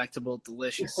the delectable,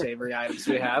 delicious savory items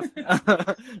we have.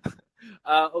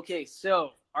 Okay,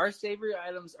 so our savory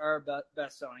items are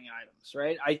best-selling items,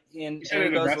 right? And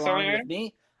it goes along with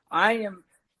me.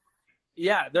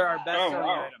 They're our best-selling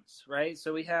items, right?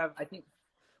 So we have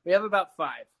about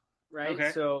 5, right?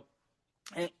 Okay. So,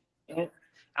 and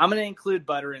I'm going to include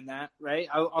butter in that, right?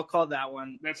 I'll call that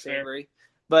one savory. Fair.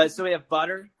 But so we have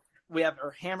butter, we have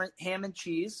our ham and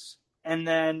cheese, and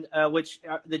then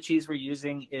the cheese we're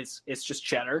using is just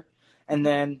cheddar, and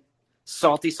then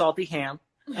salty ham.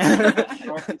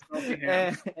 Salty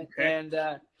ham. And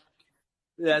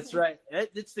that's right.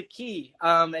 It's the key.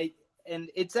 And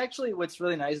it's actually what's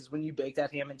really nice is when you bake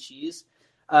that ham and cheese.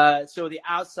 So the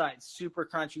outside super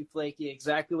crunchy, flaky,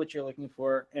 exactly what you're looking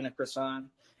for in a croissant,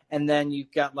 and then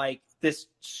you've got like this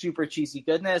super cheesy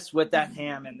goodness with that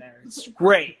ham in there. It's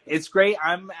great. It's great.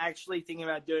 I'm actually thinking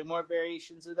about doing more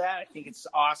variations of that. I think it's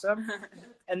awesome.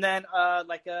 And then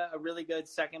like a really good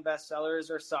second best seller is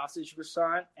our sausage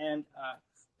croissant and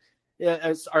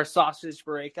it's our sausage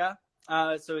bureka.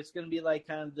 So it's going to be like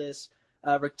kind of this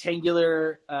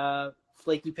rectangular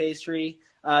flaky pastry.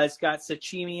 It's got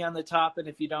sashimi on the top, and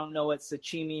if you don't know what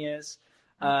sashimi is,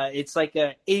 it's like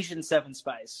a Asian 7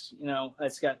 spice. You know,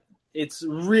 it's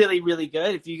really, really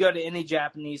good. If you go to any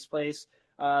Japanese place,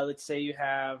 let's say you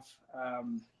have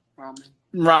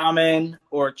ramen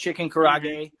or chicken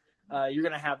karaage, you're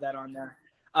going to have that on there.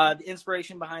 The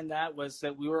inspiration behind that was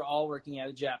that we were all working at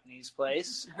a Japanese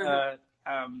place.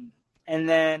 And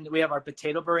then we have our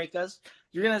potato burekas.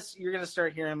 You're gonna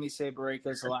start hearing me say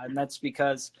burekas a lot, and that's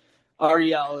because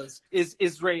Ariel is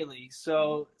Israeli.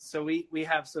 So we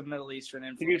have some Middle Eastern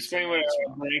influence. Can you explain what a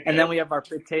bureka is? And then we have our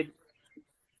potato.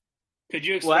 Could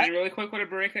you explain really quick what a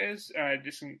bureka is?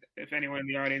 Just if anyone in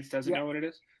the audience doesn't know what it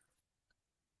is.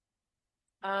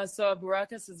 So a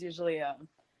burekas is usually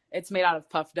it's made out of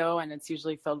puff dough, and it's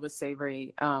usually filled with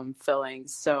savory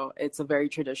fillings. So it's a very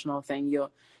traditional thing.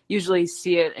 You'll usually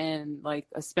see it in like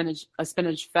a spinach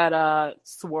feta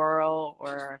swirl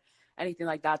or anything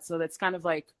like that. So that's kind of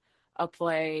like a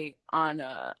play on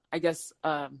a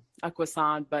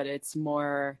croissant, but it's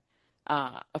more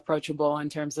approachable in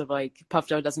terms of like puff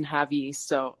dough doesn't have yeast.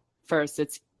 So first,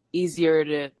 it's easier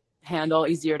to handle,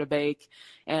 easier to bake,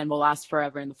 and will last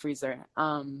forever in the freezer.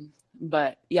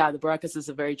 But yeah, the burekas is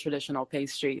a very traditional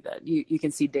pastry that you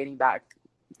can see dating back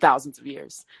thousands of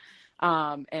years.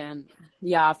 And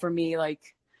yeah, for me,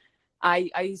 like I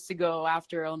used to go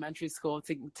after elementary school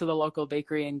to the local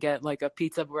bakery and get like a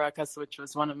pizza burekas, which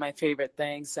was one of my favorite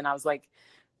things. And I was like,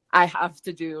 I have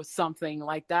to do something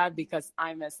like that because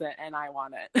I miss it and I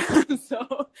want it.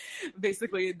 So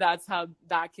basically that's how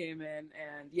that came in.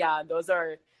 And yeah, those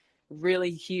are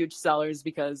really huge sellers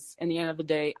because in the end of the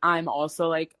day, I'm also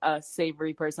like a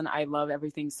savory person. I love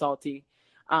everything salty.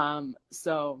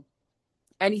 So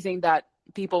anything that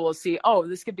people will see, oh,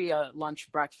 this could be a lunch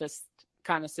breakfast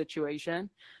kind of situation,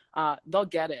 they'll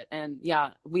get it. And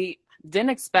yeah, we didn't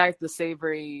expect the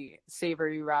savory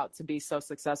route to be so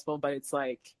successful, but it's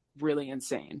like really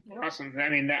insane. Awesome. I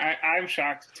mean, I'm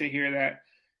shocked to hear that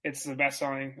it's the best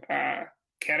selling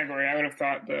category. I would have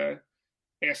thought the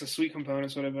sweet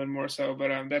components would have been more so, but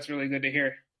that's really good to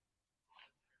hear.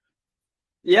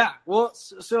 Yeah, well,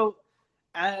 so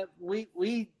we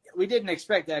didn't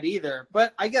expect that either,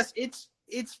 but I guess it's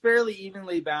fairly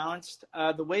evenly balanced.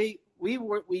 The way we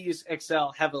use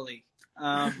Excel heavily.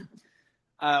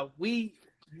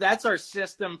 That's our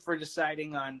system for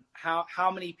deciding on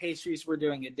how many pastries we're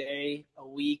doing a day, a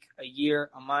week, a year,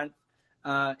 a month,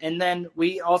 and then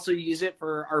we also use it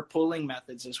for our pooling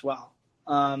methods as well.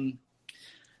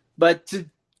 But to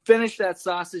finish that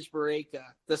sausage bureka,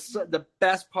 the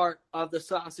best part of the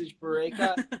sausage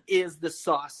bureka is the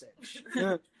sausage,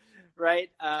 right?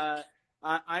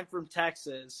 I'm from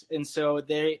Texas, and so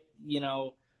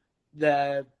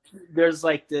there's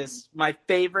like this, my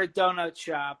favorite donut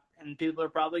shop, and people are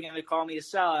probably going to call me a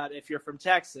sellout if you're from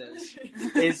Texas,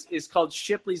 is called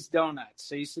Shipley's Donuts.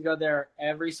 So I used to go there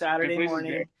every Saturday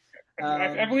morning.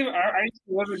 I believe I used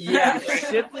to live in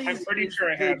Shipley's. I'm pretty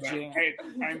sure I had that.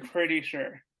 I'm pretty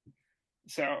sure.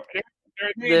 So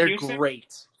they're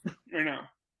great. Or no?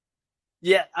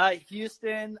 Yeah,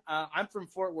 Houston. I'm from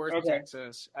Fort Worth,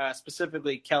 Texas,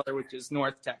 specifically Keller, which is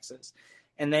North Texas,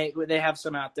 and they have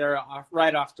some out there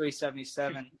right off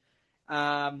 377.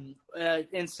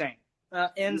 Insane.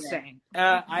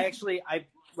 I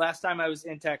last time I was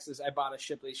in Texas, I bought a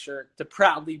Shipley shirt to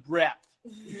proudly rep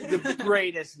the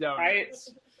greatest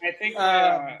donuts. I think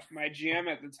my GM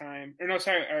at the time,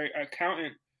 our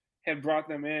accountant had brought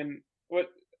them in.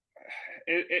 What?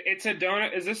 It's a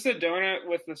donut. Is this the donut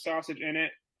with the sausage in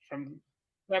it from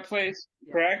that place?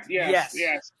 Correct? Yes.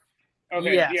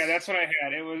 Okay. Yes. Yeah, that's what I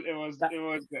had. It was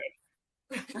good.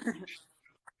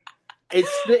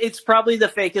 It's probably the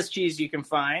fakest cheese you can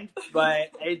find,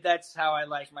 but that's how I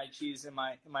like my cheese in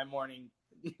my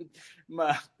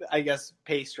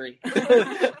pastry.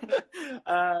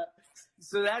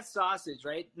 So that's sausage,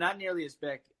 right? Not nearly as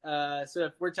big. So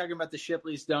if we're talking about the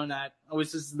Shipley's donut,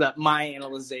 which is my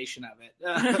analyzation of it,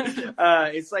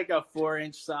 it's like a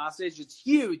 4-inch sausage. It's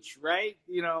huge, right?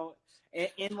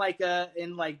 In like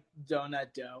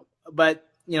donut dough. But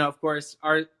of course,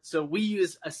 so we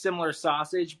use a similar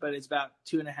sausage, but it's about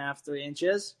 2.5-3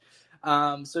 inches.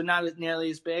 So not nearly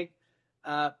as big.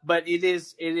 But it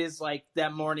is like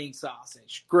that morning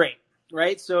sausage. Great.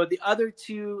 Right. So the other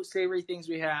two savory things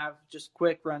we have, just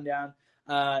quick rundown,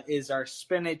 is our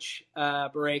spinach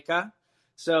bureka.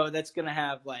 So that's going to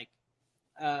have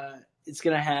it's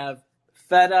going to have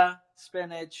feta,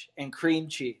 spinach, and cream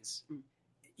cheese.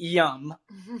 Yum.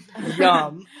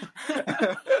 Yum.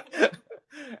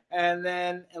 And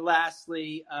then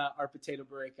lastly, our potato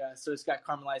bureka. So it's got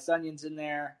caramelized onions in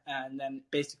there. And then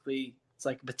basically it's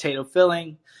like a potato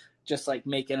filling, just like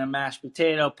making a mashed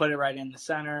potato, put it right in the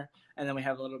center. And then we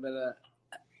have a little bit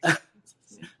of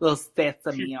little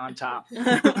sesame on top.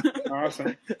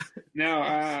 Awesome.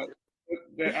 No,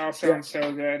 that all sounds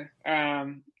so good.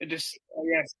 I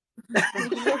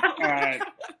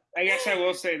guess I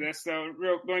will say this though.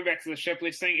 Going back to the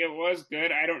Shipley's thing, it was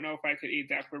good. I don't know if I could eat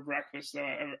that for breakfast though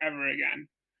ever again.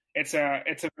 It's a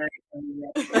very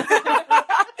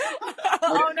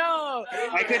Oh no!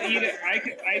 I could eat it. I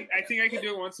think I could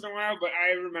do it once in a while, but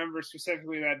I remember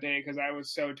specifically that day because I was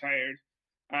so tired.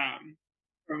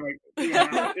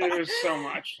 It was so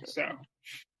much. So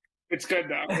it's good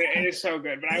though. It is so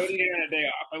good. But I would eat it on a day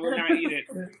off. I would not eat it.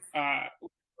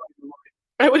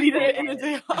 I would eat it in a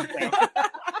day off.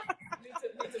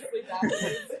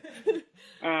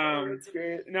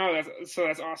 No,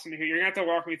 that's awesome to hear. You're gonna have to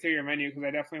walk me through your menu because I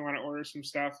definitely want to order some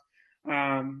stuff.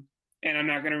 And I'm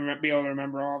not going to be able to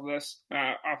remember all of this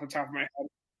off the top of my head.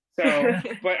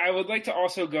 So, but I would like to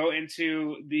also go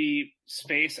into the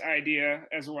space idea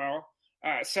as well.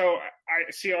 So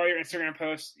I see all your Instagram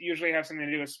posts usually have something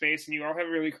to do with space, and you all have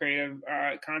really creative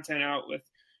content out with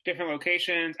different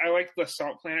locations. I liked the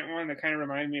Salt Planet one that kind of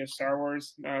reminded me of Star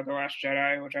Wars, The Last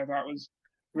Jedi, which I thought was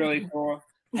really cool.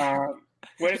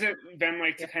 What has it been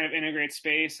like to kind of integrate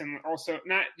space and also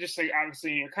not just like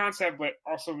obviously in your concept, but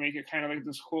also make it kind of like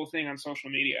this cool thing on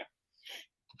social media?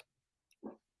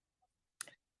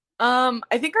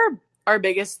 I think our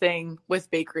biggest thing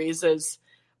with bakeries is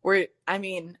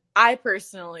I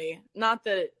personally, not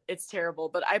that it's terrible,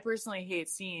 but I personally hate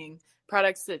seeing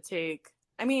products that a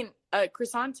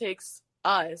croissant takes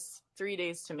us 3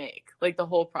 days to make. Like the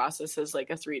whole process is like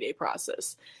a 3-day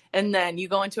process. And then you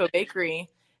go into a bakery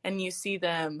and you see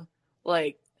them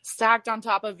like stacked on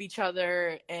top of each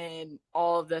other and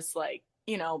all of this like,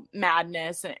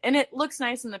 madness. And it looks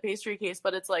nice in the pastry case,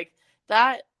 but it's like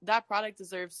that product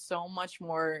deserves so much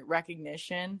more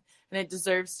recognition and it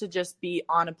deserves to just be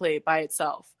on a plate by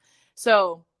itself.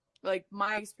 So like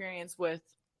my experience with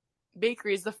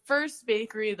bakeries, the first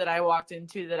bakery that I walked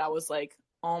into that I was like,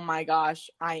 oh my gosh,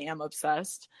 I am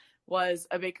obsessed, was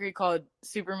a bakery called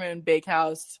Supermoon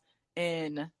Bakehouse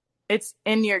it's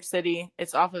in New York City.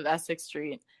 It's off of Essex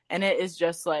Street. And it is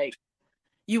just like,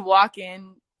 you walk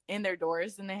in their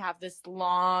doors and they have this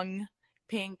long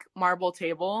pink marble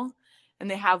table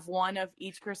and they have one of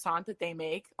each croissant that they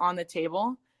make on the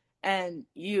table. And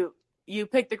you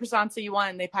pick the croissants that you want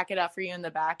and they pack it out for you in the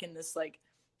back in this like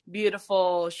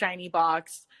beautiful shiny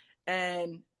box.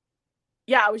 And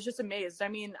yeah, I was just amazed. I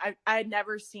mean, I had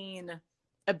never seen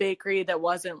a bakery that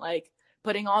wasn't like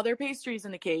putting all their pastries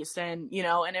in the case and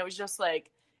it was just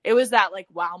like, it was that like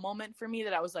wow moment for me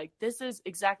that I was like, this is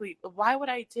exactly, why would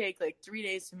I take like 3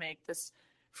 days to make this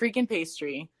freaking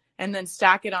pastry and then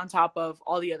stack it on top of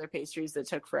all the other pastries that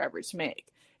took forever to make?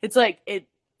 It's like, it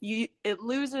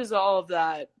loses all of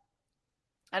that.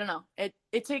 I don't know.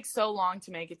 It takes so long to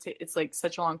make it. It's like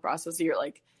such a long process. You're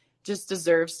like, just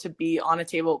deserves to be on a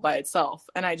table by itself.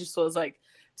 And I just was like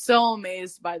so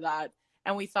amazed by that.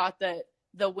 And we thought that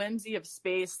the whimsy of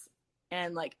space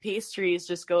and like pastries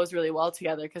just goes really well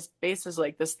together because space is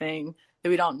like this thing that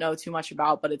we don't know too much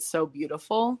about, but it's so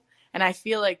beautiful. And I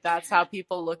feel like that's how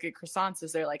people look at croissants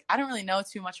is they're like, I don't really know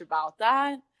too much about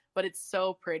that, but it's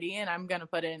so pretty and I'm going to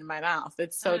put it in my mouth.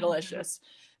 It's so delicious.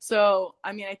 So,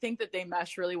 I mean, I think that they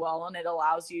mesh really well and it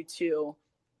allows you to,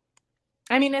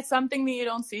 it's something that you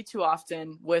don't see too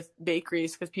often with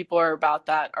bakeries because people are about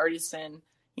that artisan,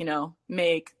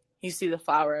 make. You see the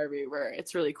flour everywhere.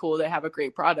 It's really cool. They have a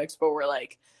great product, but we're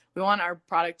like, we want our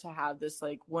product to have this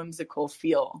like whimsical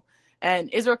feel.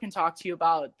 And Israel can talk to you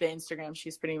about the Instagram.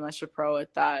 She's pretty much a pro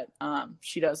at that.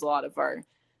 She does a lot of our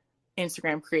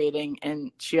Instagram creating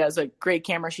and she has a great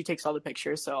camera. She takes all the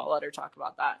pictures. So I'll let her talk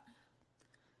about that.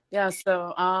 Yeah.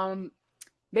 So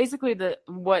basically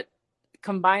what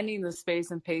combining the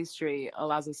space and pastry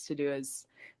allows us to do is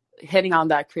hitting on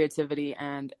that creativity.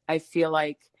 And I feel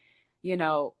like, you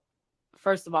know,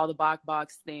 first of all, the Black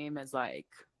Box theme is like,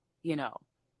 you know,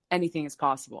 anything is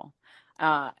possible.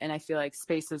 And I feel like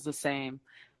space is the same.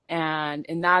 And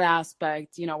in that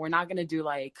aspect, you know, we're not going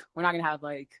to have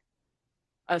like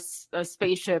a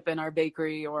spaceship in our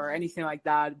bakery or anything like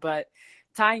that, but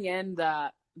tying in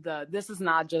this is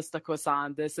not just a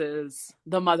croissant, this is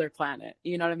the mother planet,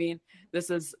 you know what I mean? This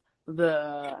is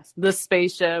the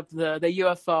spaceship, the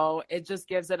UFO. It just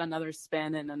gives it another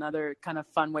spin and another kind of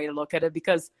fun way to look at it,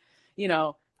 because, you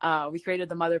know, we created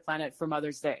the mother planet for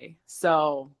Mother's Day.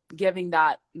 So giving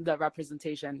that the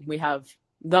representation, we have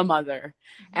the mother,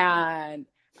 and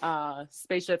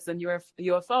spaceships and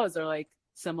UFOs are like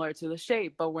similar to the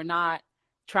shape, but we're not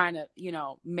trying to, you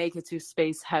know, make it too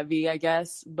space heavy, I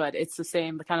guess, but it's the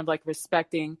same, kind of like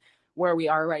respecting where we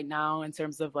are right now in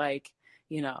terms of like,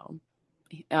 you know,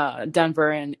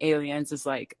 Denver and aliens is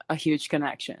like a huge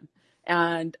connection.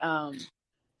 And I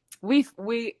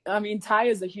mean, Ty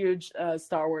is a huge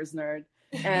Star Wars nerd,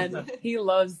 and he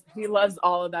loves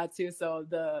all of that too. So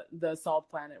the Salt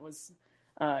Planet was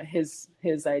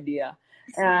his idea.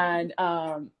 And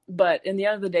but in the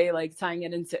end of the day, like tying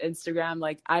it into Instagram,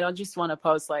 like I don't just want to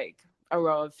post like a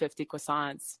row of 50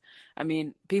 croissants. I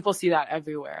mean, people see that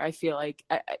everywhere. I feel like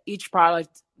each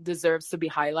product deserves to be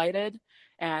highlighted,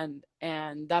 and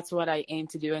that's what I aim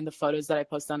to do in the photos that I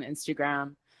post on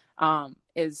Instagram,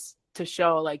 is to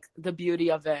show like the beauty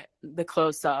of it, the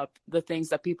close up, the things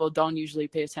that people don't usually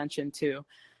pay attention to.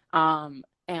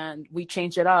 And we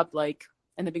change it up. Like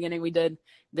in the beginning we did,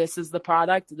 this is the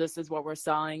product, this is what we're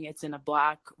selling. It's in a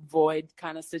black void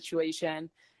kind of situation.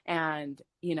 And,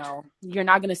 you know, you're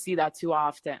not going to see that too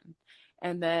often.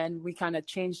 And then we kind of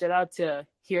changed it up to,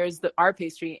 here's our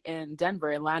pastry in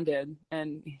Denver, it landed,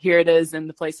 and here it is in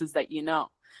the places that you know.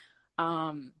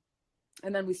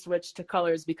 And then we switched to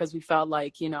colors because we felt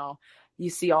like, you know, you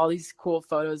see all these cool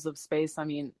photos of space. I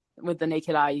mean, with the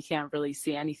naked eye, you can't really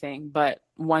see anything. But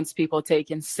once people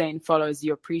take insane photos,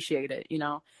 you appreciate it, you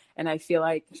know? And I feel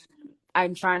like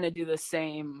I'm trying to do the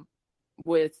same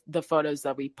with the photos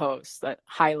that we post that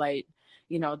highlight,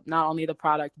 you know, not only the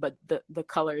product, but the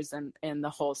colors and the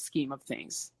whole scheme of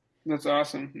things. That's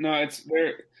awesome. No,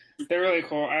 they're really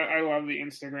cool. I love the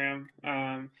Instagram.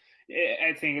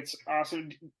 I think it's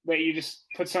awesome that you just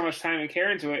put so much time and care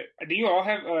into it. Do you all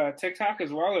have TikTok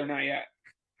as well, or not yet?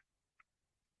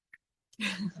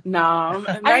 No,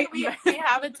 we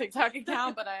have a TikTok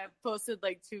account, but I have posted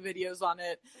like 2 videos on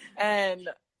it, and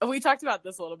we talked about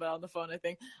this a little bit on the phone, I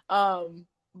think.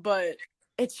 But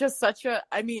it's just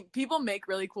I mean, people make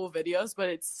really cool videos,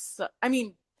 but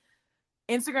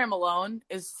Instagram alone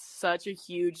is such a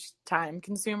huge time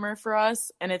consumer for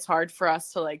us, and it's hard for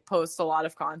us to like post a lot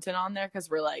of content on there because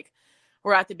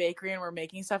we're at the bakery and we're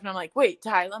making stuff, and I'm like, wait,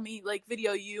 Ty, let me like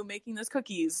video you making those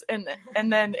cookies, and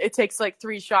then it takes like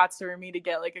 3 shots for me to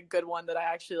get like a good one that I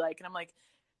actually like, and I'm like,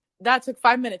 that took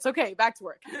 5 minutes. Okay, back to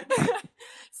work.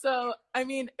 So I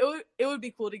mean, it would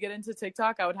be cool to get into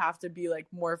TikTok. I would have to be like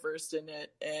more versed in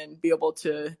it and be able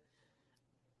to.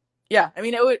 Yeah, I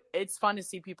mean, it's fun to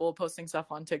see people posting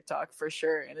stuff on TikTok for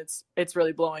sure, and it's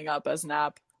really blowing up as an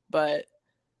app. But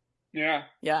yeah.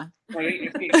 I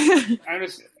think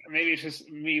maybe it's just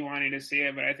me wanting to see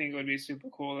it, but I think it would be super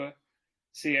cool to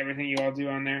see everything you all do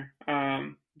on there.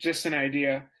 Just an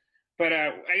idea, but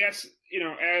I guess, you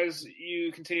know, as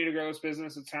you continue to grow this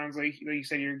business, it sounds like you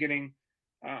said, you're getting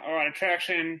a lot of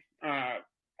traction.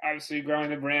 Obviously,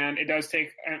 growing the brand, it does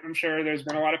take. I'm sure there's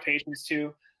been a lot of patience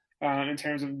too. In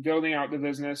terms of building out the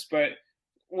business, but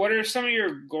what are some of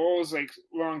your goals, like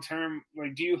long term?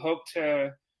 Like, do you hope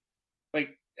to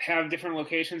like have different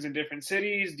locations in different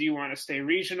cities? Do you want to stay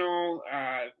regional?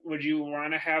 Would you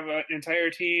want to have an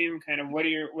entire team? Kind of, what are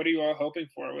you all hoping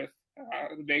for with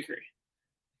the bakery?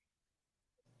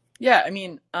 Yeah, I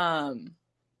mean,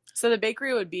 so the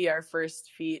bakery would be our first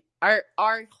feat.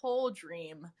 Our whole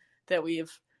dream that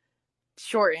we've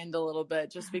shortened a little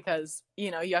bit, just because, you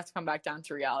know, you have to come back down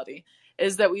to reality,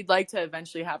 is that we'd like to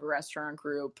eventually have a restaurant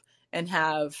group and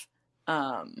have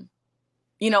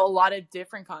you know, a lot of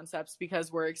different concepts,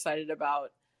 because we're excited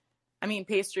about, I mean,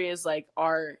 pastry is like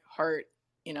our heart,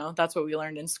 you know, that's what we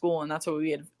learned in school, and that's what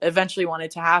we had eventually wanted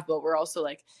to have. But we're also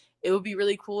like, it would be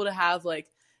really cool to have,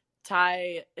 like,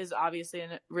 Ty is obviously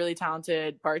a really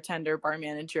talented bartender, bar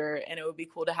manager, and it would be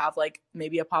cool to have like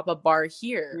maybe a pop-up bar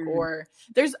here. Mm-hmm. Or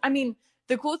I mean,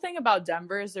 the cool thing about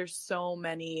Denver is there's so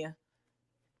many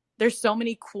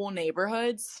cool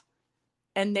neighborhoods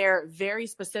and they're very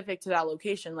specific to that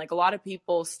location. Like a lot of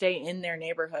people stay in their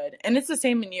neighborhood, and it's the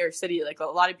same in New York City. Like a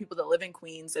lot of people that live in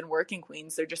Queens and work in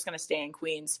Queens, they're just going to stay in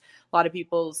Queens. A lot of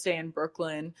people stay in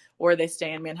Brooklyn or they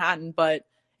stay in Manhattan, but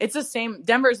it's the same.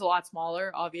 Denver's a lot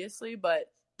smaller, obviously,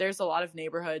 but there's a lot of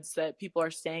neighborhoods that people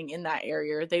are staying in that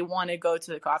area. They want to go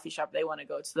to the coffee shop. They want to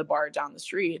go to the bar down the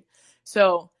street.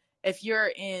 So if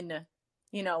you're in,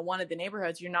 one of the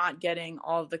neighborhoods, you're not getting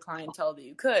all of the clientele that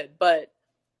you could. But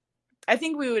I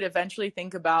think we would eventually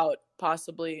think about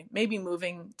possibly maybe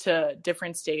moving to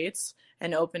different states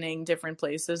and opening different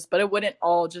places, but it wouldn't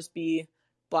all just be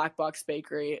Black Box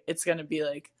Bakery. It's going to be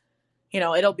like,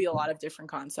 it'll be a lot of different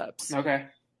concepts. Okay.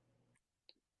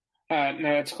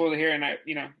 No, it's cool to hear, and I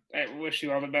wish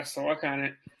you all the best of luck on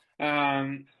it.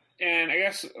 And I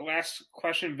guess last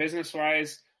question,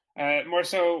 business-wise, more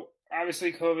so,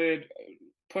 obviously COVID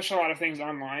pushed a lot of things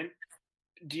online.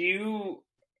 Do you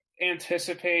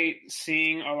anticipate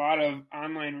seeing a lot of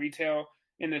online retail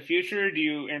in the future? Do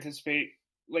you anticipate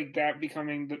like that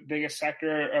becoming the biggest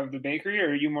sector of the bakery, or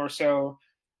are you more so?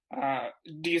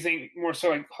 Do you think more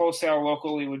so like wholesale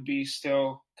locally would be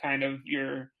still kind of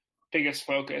your biggest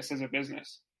focus as a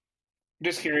business?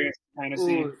 Just curious to kind of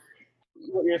see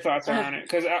what your thoughts are on it,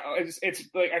 because it's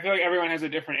like I feel like everyone has a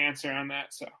different answer on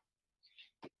that. So,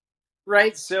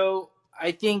 right. So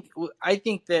I think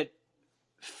that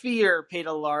fear played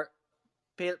a large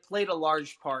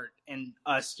part in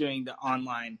us doing the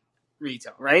online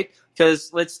retail, right?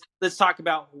 Because let's talk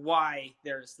about why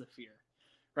there's the fear,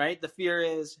 right? The fear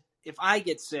is if I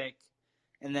get sick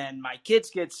and then my kids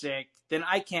get sick, then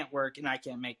I can't work and I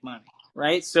can't make money,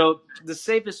 right? So the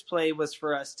safest play was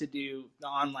for us to do the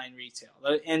online retail.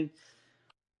 And,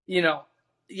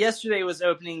 yesterday was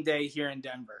opening day here in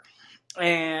Denver.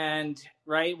 And,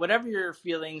 right, whatever your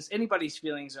feelings, anybody's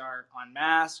feelings are on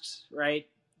masks, right?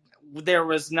 There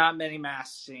was not many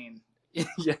masks seen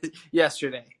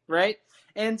yesterday, right?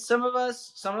 And some of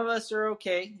us are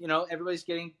okay. Everybody's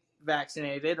getting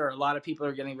vaccinated, or a lot of people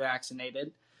are getting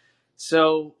vaccinated.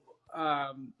 So,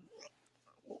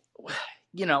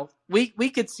 we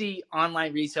could see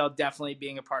online retail definitely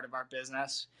being a part of our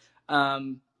business,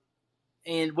 and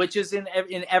which is in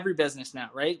every business now,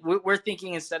 right? We're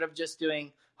thinking instead of just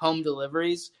doing home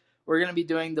deliveries, we're going to be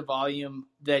doing the volume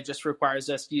that just requires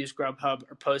us to use Grubhub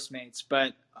or Postmates.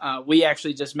 But we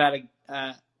actually just met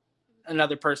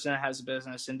another person that has a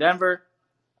business in Denver,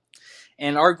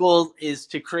 and our goal is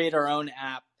to create our own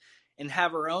app and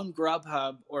have our own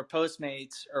Grubhub or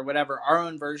Postmates or whatever, our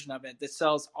own version of it that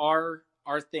sells our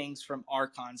things from our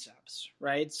concepts,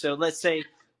 right? So let's say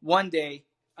one day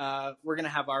we're going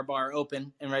to have our bar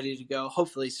open and ready to go,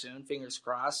 hopefully soon, fingers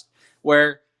crossed,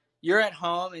 where you're at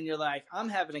home and you're like, I'm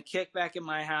having a kickback in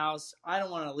my house. I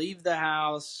don't want to leave the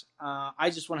house.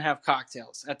 I just want to have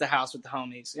cocktails at the house with the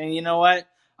homies. And you know what?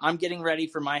 I'm getting ready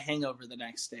for my hangover the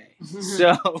next day.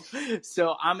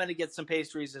 So I'm going to get some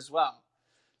pastries as well.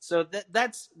 So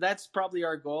that's probably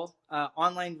our goal.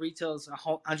 Online retail is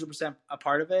 100% a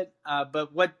part of it.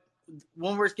 But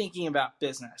when we're thinking about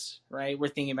business, right, we're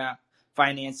thinking about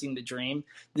financing the dream.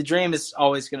 The dream is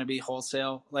always going to be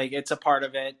wholesale. Like, it's a part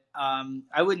of it.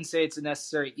 I wouldn't say it's a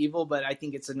necessary evil, but I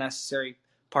think it's a necessary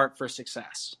part for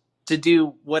success to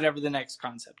do whatever the next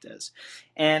concept is.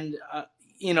 And,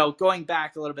 going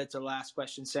back a little bit to the last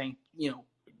question, saying, do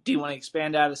you want to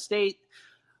expand out of state?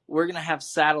 We're going to have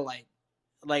satellite.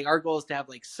 Like, our goal is to have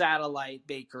like satellite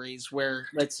bakeries where,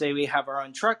 let's say we have our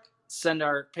own truck, send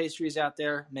our pastries out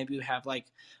there. Maybe we have like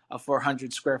a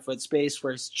 400 square foot space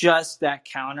where it's just that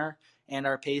counter and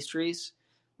our pastries.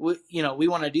 We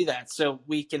want to do that so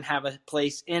we can have a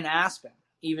place in Aspen,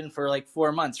 even for like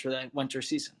 4 months for that winter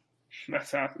season.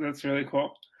 That's really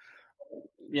cool.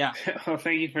 Yeah. Well,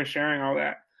 thank you for sharing all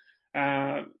that.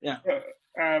 I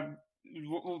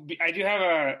do have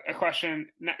a question,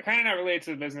 kind of not related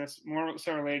to the business, more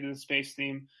so related to the space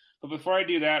theme. But before I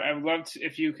do that, I would love to,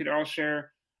 if you could all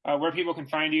share where people can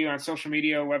find you on social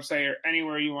media, website, or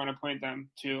anywhere you want to point them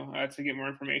to get more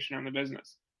information on the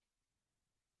business.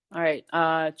 All right.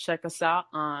 Check us out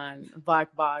on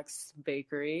Black Box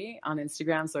Bakery on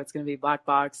Instagram. So it's going to be Black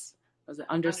Box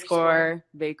 _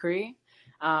 bakery.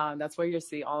 That's where you'll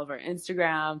see all of our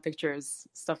Instagram pictures,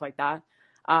 stuff like that.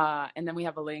 And then we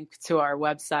have a link to our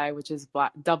website, which is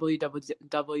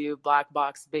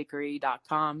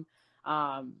www.blackboxbakery.com.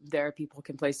 There people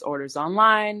can place orders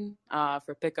online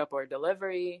for pickup or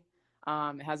delivery.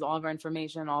 It has all of our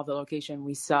information, all the location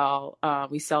we sell.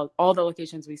 We sell all the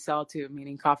locations we sell to,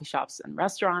 meaning coffee shops and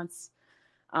restaurants.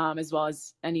 as well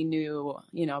as any new,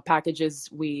 packages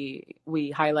we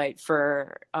highlight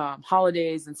for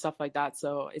holidays and stuff like that.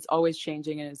 So it's always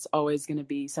changing, and it's always going to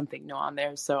be something new on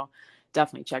there. So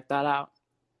definitely check that out.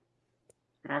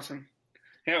 Awesome.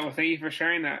 Yeah, well, thank you for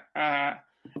sharing that.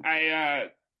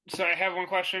 So I have one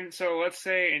question. So let's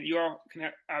say, and you all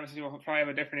can obviously will probably have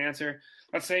a different answer.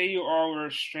 Let's say you all were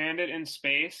stranded in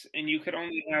space and you could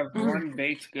only have one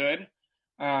baked good,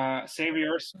 savory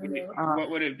or sweet. What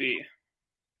would it be?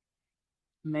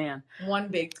 Man, one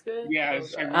baked good. Yeah,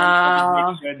 it's like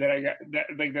one baked good that I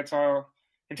got. That's all.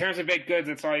 In terms of baked goods,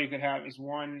 that's all you could have is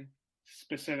one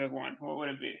specific one. What would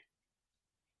it be?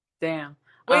 Damn.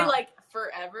 Wait, like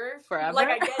forever? Forever? Like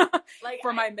I get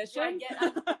for my mission? I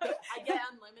get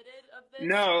unlimited of this?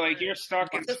 No, like you're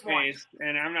stuck in space,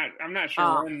 and I'm not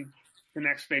sure when the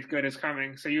next baked good is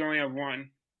coming. So you only have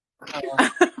one.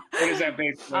 What is that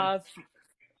baked good?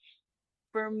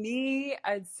 For me,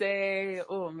 I'd say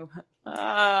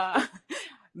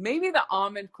maybe the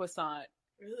almond croissant.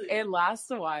 Really? It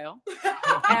lasts a while,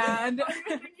 and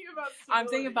I'm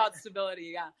thinking about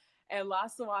stability. Yeah. It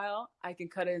lasts a while. I can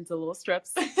cut it into little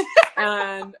strips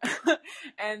and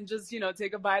just,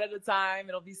 take a bite at a time.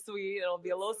 It'll be sweet. It'll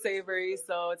be a little savory.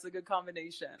 So it's a good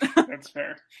combination. That's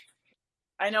fair.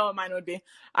 I know what mine would be.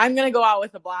 I'm going to go out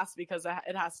with a blast because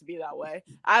it has to be that way.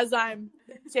 As I'm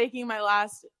taking my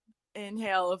last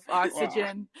inhale of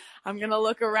oxygen, I'm going to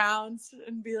look around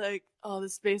and be like, oh, the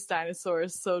space dinosaur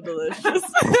is so delicious.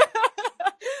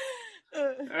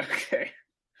 Okay.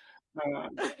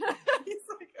 He's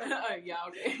like, yeah,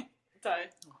 okay. Ty.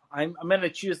 I'm gonna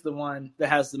choose the one that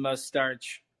has the most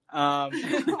starch, and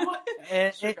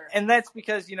that's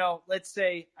because let's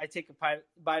say I take a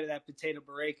bite of that potato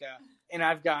burrika, and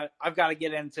I've got to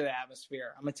get into the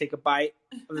atmosphere. I'm gonna take a bite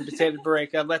of the potato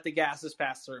burrika, let the gases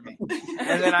pass through me,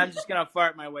 and then I'm just gonna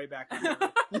fart my way back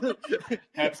on.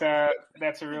 That's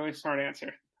a really smart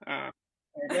answer.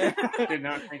 I did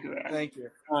not think of that. Thank you.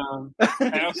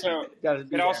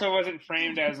 It also wasn't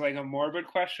framed as like a morbid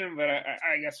question, but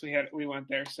I guess we went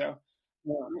there. So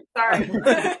sorry, my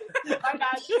bad.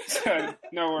 So,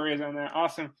 no worries on that.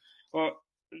 Awesome. Well,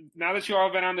 now that you all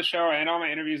have been on the show and all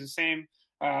my interviews the same,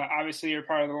 obviously you're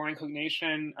part of the Line Cook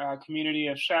Nation community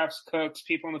of chefs, cooks,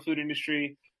 people in the food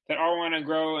industry that all want to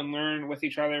grow and learn with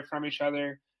each other, from each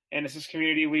other. And it's this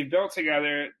community we've built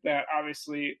together that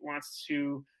obviously wants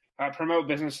to promote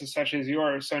businesses such as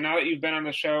yours. So now that you've been on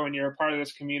the show and you're a part of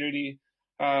this community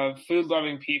of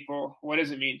food-loving people, what does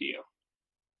it mean to you?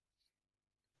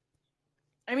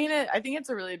 I mean, I think it's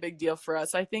a really big deal for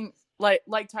us. I think,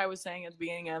 like Ty was saying at the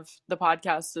beginning of the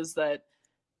podcast, is that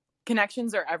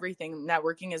connections are everything.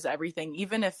 Networking is everything.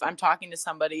 Even if I'm talking to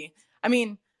somebody, I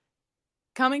mean,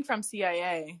 coming from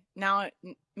CIA, now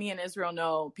me and Israel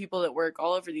know people that work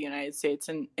all over the United States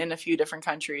and in a few different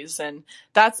countries. And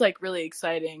that's like really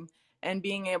exciting. And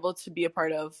being able to be a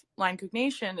part of Line Cook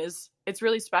Nation it's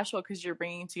really special because you're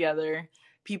bringing together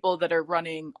people that are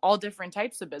running all different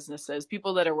types of businesses,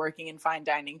 people that are working in fine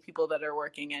dining, people that are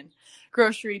working in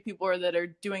grocery, people that are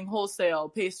doing wholesale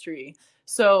pastry.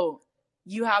 So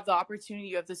you have the opportunity,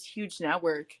 you have this huge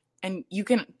network, and you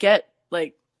can get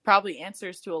like probably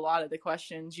answers to a lot of the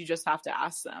questions. You just have to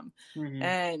ask them. Mm-hmm.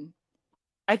 And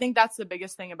I think that's the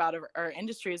biggest thing about our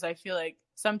industry is I feel like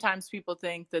sometimes people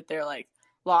think that they're like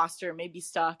lost or maybe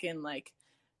stuck in like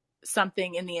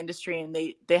something in the industry and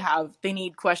they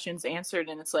need questions answered,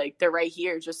 and it's like they're right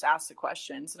here, just ask the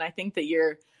questions. And I think that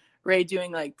you're, Ray,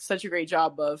 doing like such a great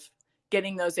job of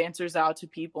getting those answers out to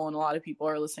people, and a lot of people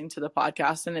are listening to the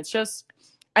podcast. And it's just,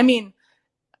 I mean,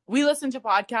 we listen to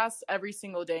podcasts every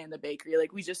single day in the bakery.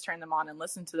 Like we just turn them on and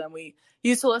listen to them. We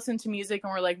used to listen to music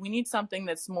and we're like, we need something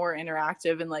that's more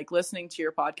interactive, and like listening to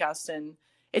your podcast. And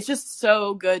it's just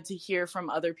so good to hear from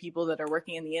other people that are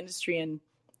working in the industry and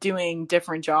doing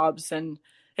different jobs. And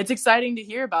it's exciting to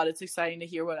hear about. It's exciting to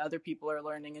hear what other people are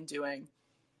learning and doing.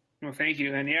 Well, thank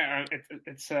you. And yeah,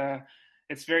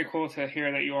 it's very cool to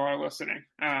hear that you all are listening.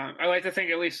 I like to think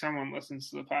at least someone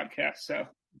listens to the podcast. So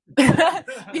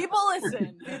people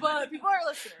listen. People are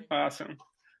listening. Awesome.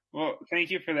 Well,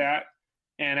 thank you for that.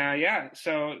 And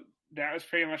so that was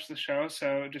pretty much the show.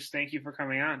 So just thank you for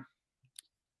coming on.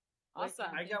 Awesome.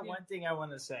 I got one thing I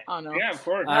want to say. Oh no. Yeah, of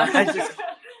course.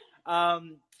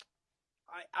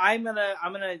 I'm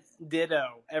gonna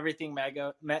ditto everything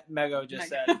Mego just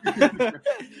said.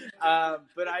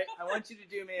 But I want you to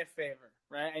do me a favor,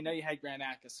 right? I know you had Grant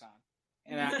Acus on,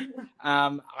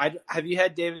 and have you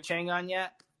had David Chang on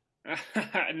yet?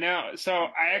 No. So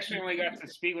I actually only got to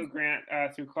speak with Grant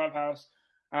through Clubhouse.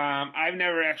 I've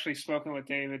never actually spoken with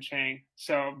David Chang.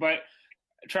 So, but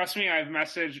Trust me, I've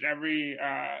messaged every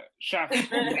chef in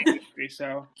the industry,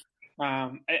 so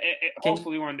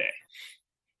hopefully one day.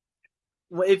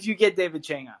 Well, if you get David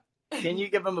Chang on, can you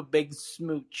give him a big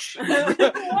smooch from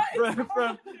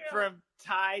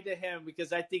Ty to him,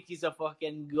 because I think he's a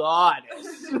fucking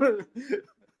goddess.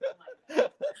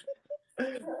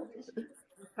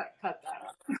 Cut that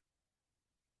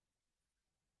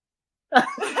out.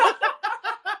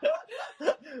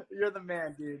 You're the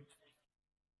man, dude.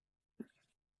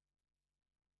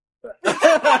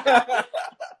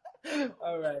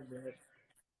 All right, man.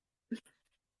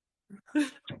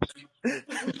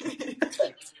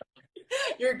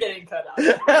 You're getting cut out.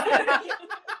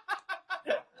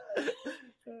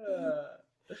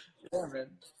 Yeah, man.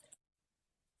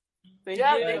 Thank you,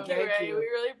 you, thank Ray. you. We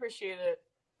really appreciate it.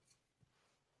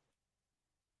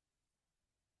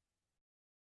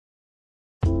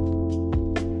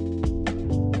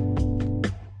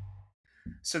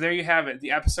 So there you have it,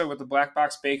 the episode with the Black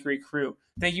Box Bakery crew.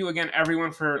 Thank you again,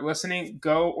 everyone, for listening.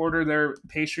 Go order their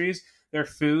pastries, their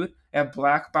food at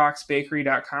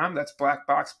blackboxbakery.com. That's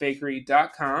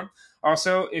blackboxbakery.com.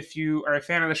 Also, if you are a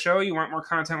fan of the show, you want more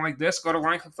content like this, go to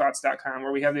linecookthoughts.com,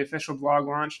 where we have the official blog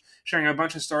launch, sharing a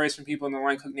bunch of stories from people in the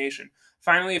Line Cook Nation.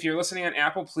 Finally, if you're listening on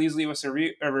Apple, please leave us a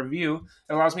review.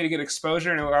 It allows me to get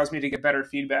exposure, and it allows me to get better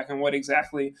feedback on what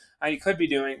exactly I could be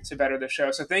doing to better the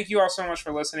show. So thank you all so much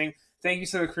for listening. Thank you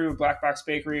to the crew of Black Box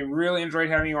Bakery. Really enjoyed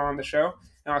having you all on the show,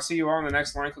 and I'll see you all in the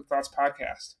next Line Cook Thoughts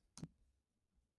podcast.